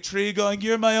hugging a tree going,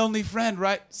 you're my only friend,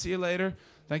 right? See you later.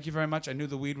 Thank you very much. I knew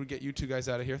the weed would get you two guys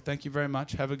out of here. Thank you very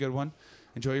much. Have a good one.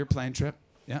 Enjoy your plane trip.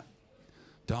 Yeah.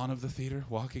 Dawn of the theater,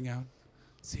 walking out.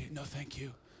 See you. No, thank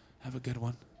you. Have a good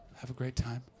one. Have a great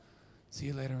time. See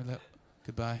you later.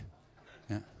 Goodbye.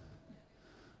 Yeah.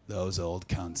 Those old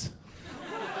cunts.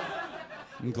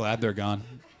 I'm glad they're gone.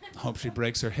 Hope she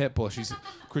breaks her hip while she's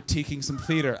critiquing some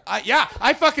theater.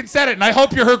 I fucking said it, and I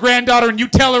hope you're her granddaughter and you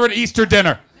tell her at Easter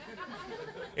dinner.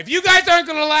 If you guys aren't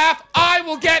going to laugh, I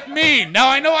will get mean. Now,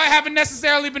 I know I haven't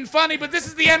necessarily been funny, but this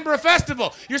is the Edinburgh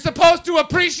Festival. You're supposed to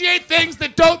appreciate things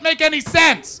that don't make any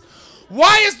sense.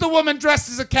 Why is the woman dressed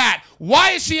as a cat?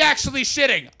 Why is she actually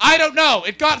shitting? I don't know.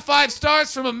 It got 5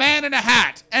 stars from a man in a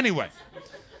hat. Anyway.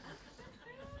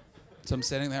 So I'm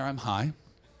sitting there, I'm high.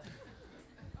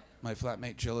 My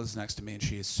flatmate Jill is next to me, and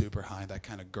she is super high, that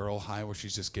kind of girl high where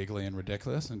she's just giggly and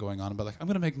ridiculous and going on about like, I'm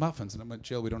going to make muffins. And I'm like,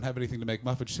 Jill, we don't have anything to make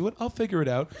muffins. She said, what? I'll figure it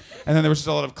out. And then there was just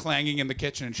a lot of clanging in the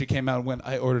kitchen, and she came out and went,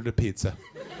 I ordered a pizza.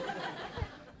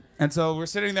 And so we're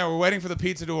sitting there, we're waiting for the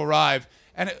pizza to arrive.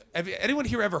 And have anyone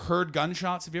here ever heard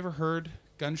gunshots? Have you ever heard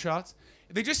gunshots?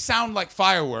 They just sound like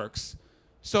fireworks.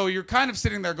 So you're kind of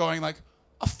sitting there going like,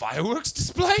 a fireworks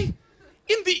display?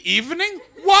 In the evening?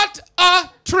 What a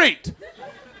treat!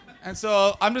 And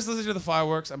so I'm just listening to the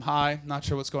fireworks. I'm high, not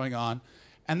sure what's going on.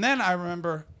 And then I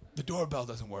remember the doorbell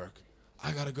doesn't work.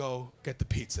 I gotta go get the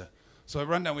pizza. So I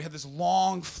run down. We had this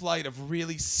long flight of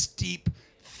really steep,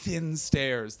 thin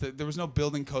stairs. There was no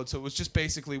building code, so it was just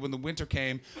basically when the winter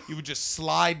came, you would just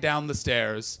slide down the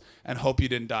stairs and hope you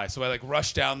didn't die. So I like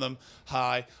rushed down them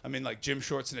high. I'm in like gym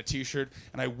shorts and a t-shirt,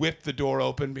 and I whipped the door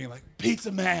open, being like,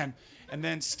 "Pizza man!" And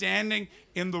then standing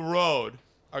in the road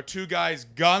are 2 guys,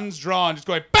 guns drawn, just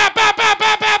going, "Bow, bow, bow,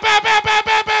 bow, bow, bow, bow, bow,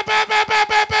 bow, bow, bow, bow, bow,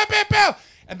 bow, bow, bow, bow."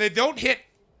 And they don't hit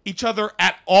each other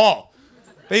at all.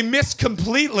 They miss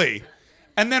completely.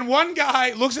 And then one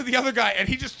guy looks at the other guy, and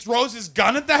he just throws his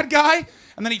gun at that guy,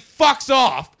 and then he fucks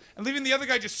off, and leaving the other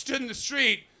guy just stood in the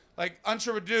street, like,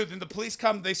 unsure what to do. Then the police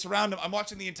come, they surround him. I'm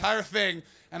watching the entire thing,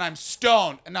 and I'm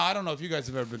stoned. And now, I don't know if you guys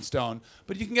have ever been stoned,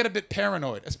 but you can get a bit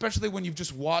paranoid, especially when you've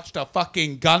just watched a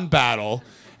fucking gun battle,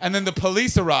 and then the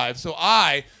police arrive. So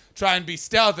I try and be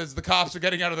stealth as the cops are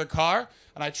getting out of their car,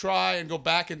 and I try and go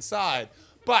back inside.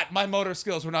 But my motor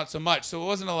skills were not so much, so it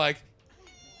wasn't a like,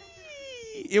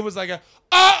 it was like a,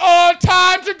 uh-oh,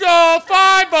 time to go,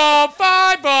 5-0,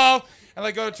 5-0. And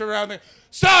I go to turn around and they,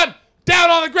 son, down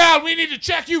on the ground, we need to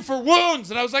check you for wounds.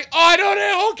 And I was like, oh, I don't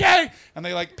know, okay. And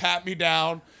they like pat me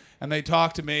down and they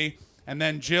talk to me. And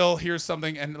then Jill hears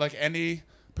something, and like any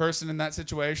person in that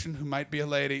situation who might be a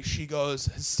lady, she goes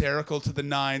hysterical to the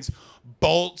nines,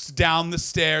 bolts down the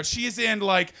stairs. She is in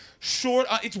like short,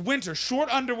 it's winter, short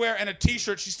underwear and a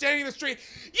t-shirt. She's standing in the street.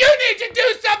 You need to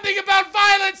do something about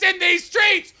violence in these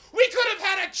streets. We could have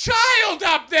had a child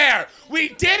up there. We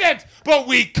didn't, but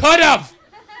we could have.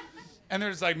 And they're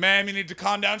just like, ma'am, you need to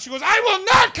calm down. She goes, I will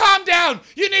not calm down.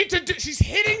 You need to do. She's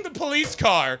hitting the police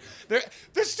car.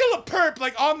 There's still a perp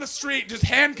like on the street, just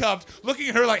handcuffed, looking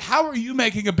at her like, how are you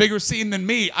making a bigger scene than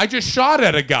me? I just shot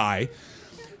at a guy.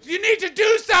 You need to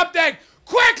do something.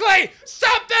 Quickly,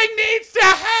 something needs to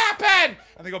happen.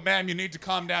 And they go, ma'am, you need to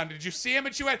calm down. Did you see him?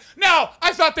 And she went, no,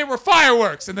 I thought they were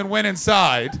fireworks. And then went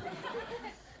inside.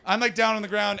 I'm like down on the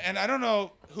ground, and I don't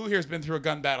know who here has been through a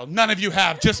gun battle. None of you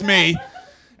have, just me.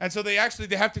 And so they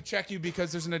have to check you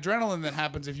because there's an adrenaline that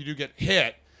happens if you do get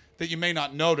hit that you may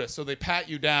not notice. So they pat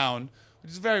you down,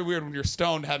 which is very weird when you're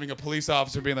stoned, having a police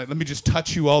officer being like, let me just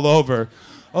touch you all over.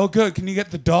 Oh, good. Can you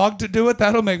get the dog to do it?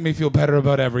 That'll make me feel better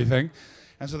about everything.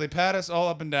 And so they pat us all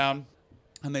up and down,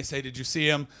 and they say, did you see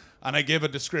him? And I give a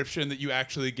description that you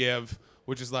actually give,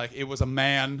 which is like, it was a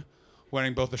man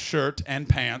wearing both a shirt and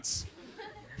pants.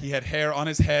 He had hair on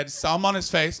his head, some on his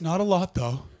face, not a lot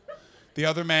though. The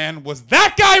other man was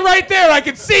that guy right there. I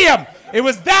could see him. It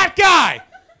was that guy.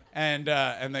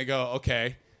 And they go,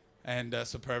 okay. And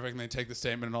so perfect. And they take the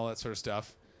statement and all that sort of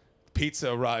stuff.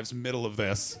 Pizza arrives middle of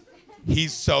this.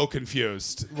 He's so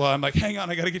confused. Well, I'm like, hang on,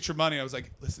 I got to get your money. I was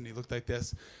like, listen, he looked like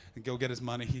this. And go get his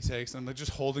money. He takes. And I'm like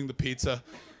just holding the pizza,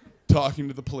 talking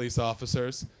to the police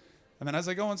officers. And then as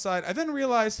I go inside, I then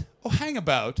realize, oh, hang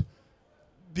about.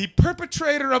 The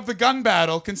perpetrator of the gun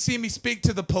battle can see me speak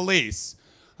to the police.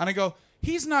 And I go,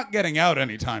 he's not getting out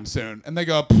anytime soon. And they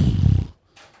go,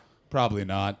 probably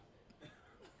not.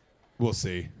 We'll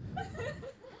see.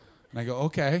 And I go,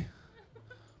 okay.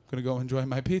 I'm going to go enjoy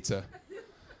my pizza.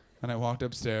 And I walked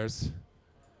upstairs.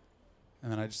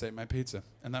 And then I just ate my pizza.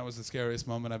 And that was the scariest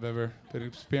moment I've ever been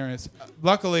experienced.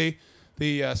 Luckily,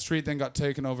 the street then got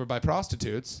taken over by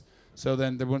prostitutes. So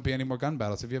then there wouldn't be any more gun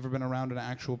battles. Have you ever been around an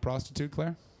actual prostitute,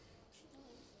 Claire?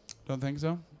 Don't think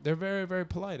so? They're very, very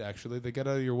polite, actually. They get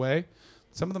out of your way.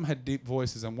 Some of them had deep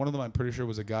voices, and one of them I'm pretty sure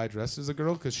was a guy dressed as a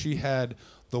girl because she had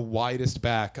the widest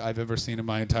back I've ever seen in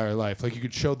my entire life. Like, you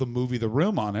could show the movie The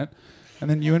Room on it, and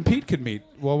then you and Pete could meet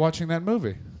while watching that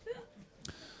movie.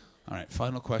 All right,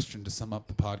 final question to sum up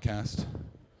the podcast.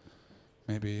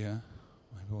 Maybe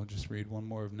we'll just read one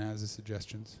more of Naz's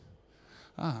suggestions.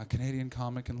 A Canadian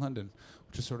comic in London,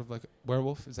 which is sort of like a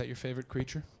werewolf. Is that your favorite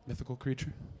creature? Mythical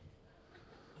creature?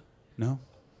 No?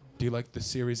 Do you like the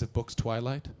series of books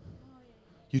Twilight?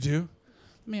 You do?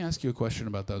 Let me ask you a question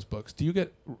about those books. Do you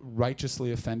get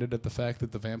righteously offended at the fact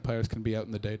that the vampires can be out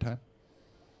in the daytime?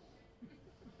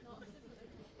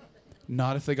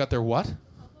 Not if they got their what?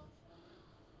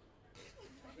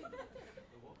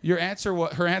 Her answer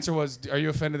was, are you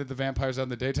offended that the vampires are out in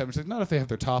the daytime? She's like, not if they have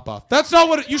their top off. That's not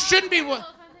what you shouldn't be.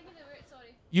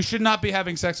 You should not be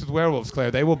having sex with werewolves,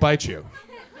 Claire. They will bite you.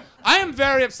 I am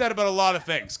very upset about a lot of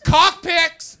things.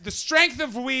 Cockpicks, the strength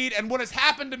of weed, and what has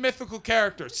happened to mythical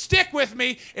characters. Stick with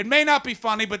me. It may not be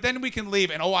funny, but then we can leave.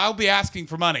 And I'll be asking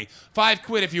for money.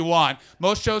 £5 if you want.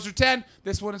 Most shows are 10.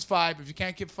 This one is 5. If you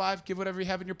can't give 5, give whatever you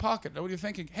have in your pocket. Know what you're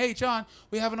thinking? Hey, John,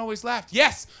 we haven't always laughed.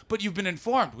 Yes, but you've been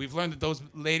informed. We've learned that those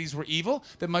ladies were evil,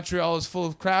 that Montreal is full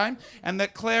of crime, and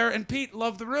that Claire and Pete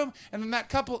love the room, and then that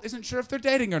couple isn't sure if they're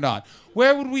dating or not.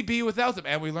 Where would we be without them?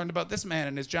 And we learned about this man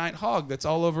and his giant hog that's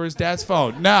all over his dad's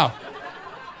phone. Now,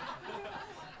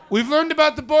 we've learned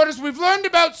about the borders. We've learned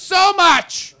about so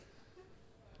much.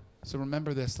 So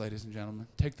remember this, ladies and gentlemen.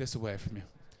 Take this away from you.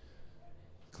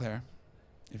 Claire,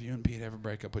 if you and Pete ever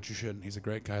break up, which you shouldn't, he's a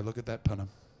great guy. Look at that punham.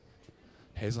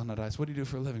 Hazelnut eyes. What do you do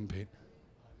for a living, Pete?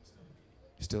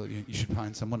 You should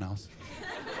find someone else.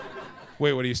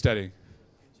 Wait, what are you studying?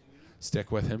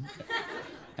 Stick with him.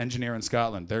 Engineer in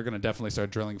Scotland. They're going to definitely start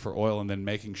drilling for oil and then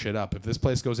making shit up. If this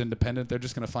place goes independent, they're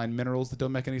just going to find minerals that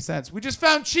don't make any sense. We just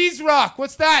found cheese rock.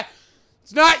 What's that?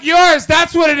 It's not yours.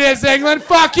 That's what it is, England.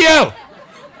 Fuck you.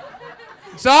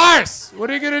 It's ours. What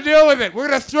are you going to do with it? We're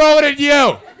going to throw it at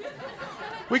you.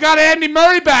 We got Andy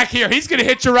Murray back here. He's going to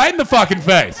hit you right in the fucking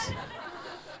face.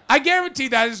 I guarantee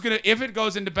that is going to, if it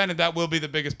goes independent, that will be the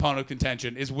biggest point of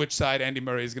contention, is which side Andy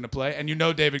Murray is going to play. And you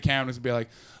know David Cameron is going to be like,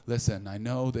 listen, I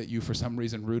know that you for some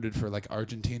reason rooted for like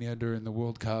Argentina during the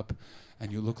World Cup,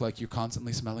 and you look like you're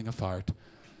constantly smelling a fart,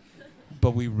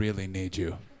 but we really need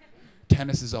you.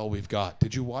 Tennis is all we've got.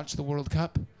 Did you watch the World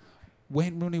Cup?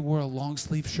 Wayne Rooney wore a long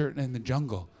sleeve shirt in the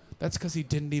jungle. That's because he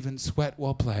didn't even sweat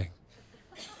while playing.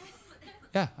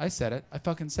 Yeah, I said it. I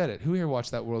fucking said it. Who here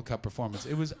watched that World Cup performance?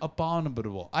 It was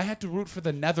abominable. I had to root for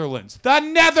the Netherlands. The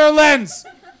Netherlands!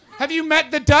 Have you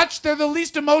met the Dutch? They're the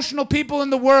least emotional people in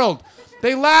the world.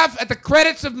 They laugh at the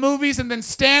credits of movies and then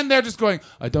stand there just going,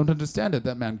 I don't understand it.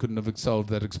 That man couldn't have solved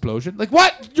that explosion. Like,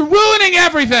 what? You're ruining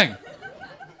everything!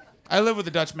 I live with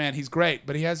a Dutch man. He's great,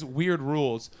 but he has weird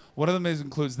rules. One of them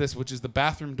includes this, which is the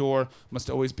bathroom door must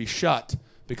always be shut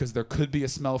because there could be a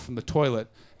smell from the toilet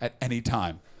at any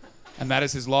time. And that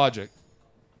is his logic.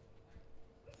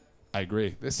 I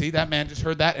agree. See, that man just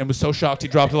heard that and was so shocked he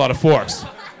dropped a lot of forks.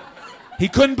 He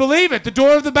couldn't believe it. The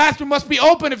door of the bathroom must be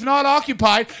open if not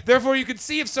occupied. Therefore, you can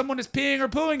see if someone is peeing or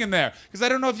pooing in there. Because I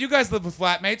don't know if you guys live with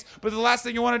flatmates, but the last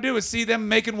thing you want to do is see them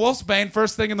making wolfsbane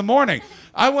first thing in the morning.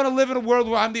 I want to live in a world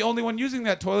where I'm the only one using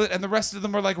that toilet and the rest of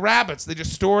them are like rabbits. They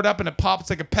just store it up and it pops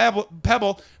like a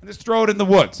pebble and just throw it in the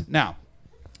woods. Now,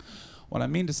 what I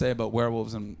mean to say about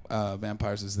werewolves and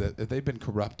vampires is that they've been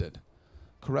corrupted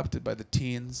by the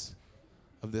teens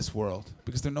of this world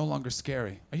because they're no longer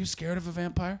scary. Are you scared of a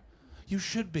vampire? You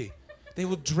should be. They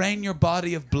will drain your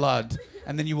body of blood,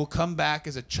 and then you will come back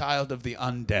as a child of the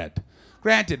undead.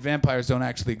 Granted, vampires don't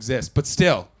actually exist, but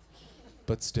still.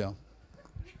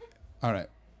 All right.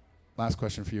 Last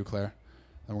question for you, Claire.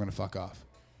 Then we're going to fuck off.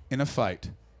 In a fight,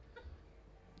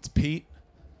 it's Pete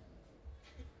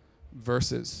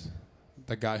versus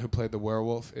the guy who played the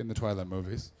werewolf in the Twilight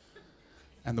movies.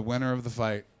 And the winner of the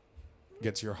fight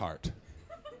gets your heart.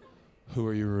 Who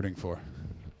are you rooting for?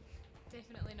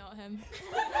 Definitely not him.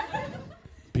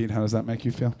 Pete, how does that make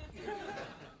you feel?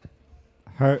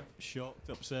 Hurt, shocked,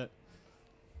 upset.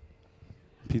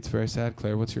 Pete's very sad.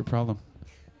 Claire, what's your problem?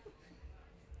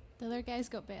 The other guy's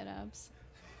got better abs.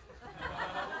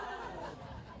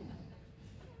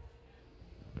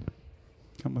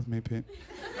 Come with me, Pete.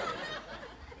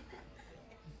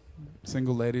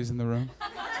 Single ladies in the room.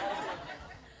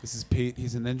 This is Pete.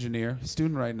 He's an engineer,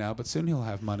 student right now, but soon he'll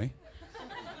have money.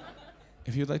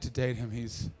 If you'd like to date him,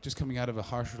 he's just coming out of a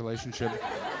harsh relationship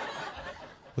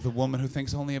with a woman who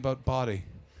thinks only about body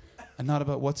and not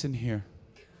about what's in here.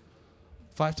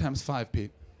 5 times 5,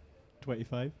 Pete.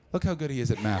 25. Look how good he is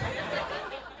at math.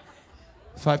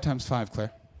 5 times 5,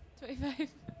 Claire. 25.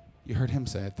 You heard him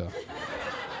say it, though.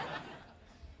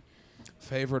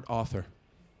 Favorite author?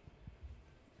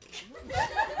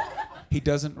 He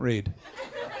doesn't read.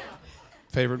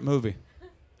 Favorite movie?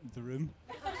 The Room.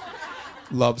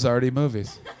 Loves arty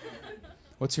movies.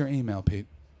 What's your email, Pete?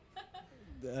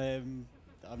 I'm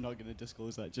not going to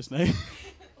disclose that just now.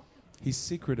 He's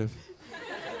secretive.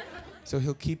 So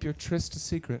he'll keep your tryst a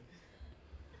secret.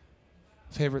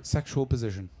 Favorite sexual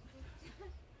position?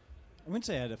 I wouldn't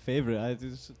say I had a favourite. I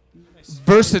just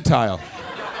Versatile.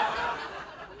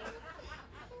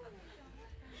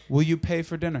 Will you pay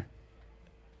for dinner?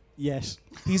 yes.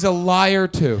 He's a liar,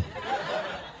 too.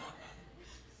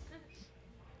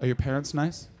 Are your parents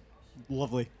nice?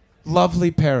 Lovely.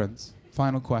 Lovely parents.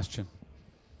 Final question.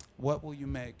 What will you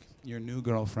make your new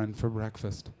girlfriend for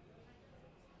breakfast?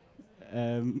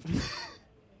 I don't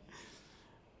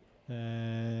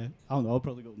know. I'll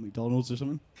probably go to McDonald's or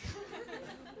something.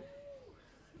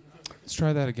 Let's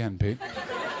try that again, Pete.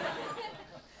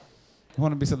 I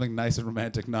want to be something nice and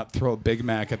romantic, not throw a Big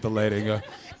Mac at the lady and go,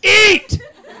 eat!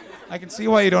 I can see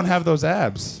why you don't have those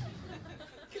abs.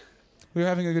 We were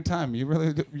having a good time. You're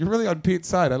really on Pete's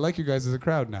side. I like you guys as a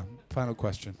crowd now. Final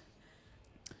question.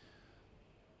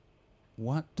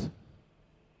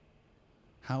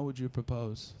 How would you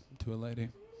propose to a lady?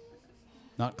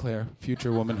 Not Claire,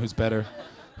 future woman who's better,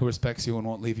 who respects you and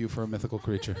won't leave you for a mythical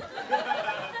creature.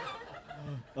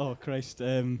 Oh, Christ.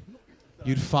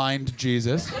 You'd find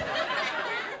Jesus,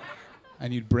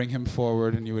 and you'd bring him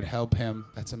forward, and you would help him.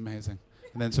 That's amazing.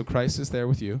 And then so Christ is there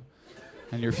with you,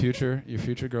 and your future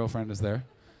girlfriend is there.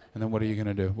 And then what are you going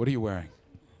to do? What are you wearing?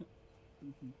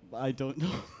 I don't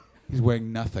know. He's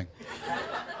wearing nothing.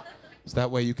 So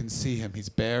that way you can see him. He's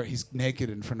bare. He's naked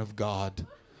in front of God,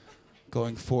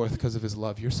 going forth because of his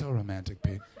love. You're so romantic,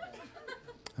 Pete.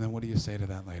 And then what do you say to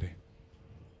that lady?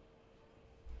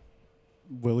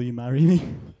 Will you marry me?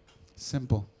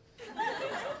 Simple.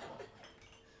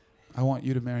 I want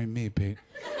you to marry me, Pete.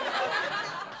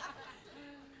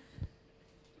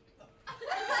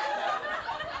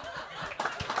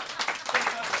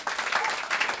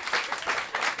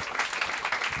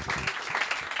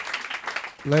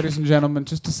 Ladies and gentlemen,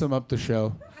 just to sum up the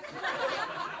show,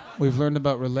 we've learned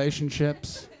about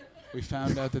relationships. We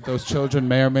found out that those children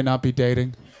may or may not be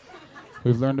dating.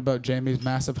 We've learned about Jamie's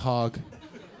massive hog,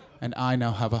 and I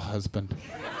now have a husband.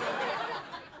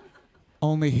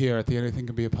 Only here at the Anything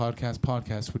Can Be a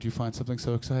podcast would you find something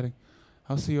so exciting.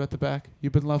 I'll see you at the back.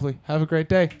 You've been lovely. Have a great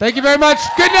day. Thank you very much.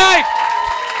 Good night.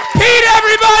 Pete,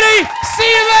 everybody. See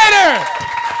you later.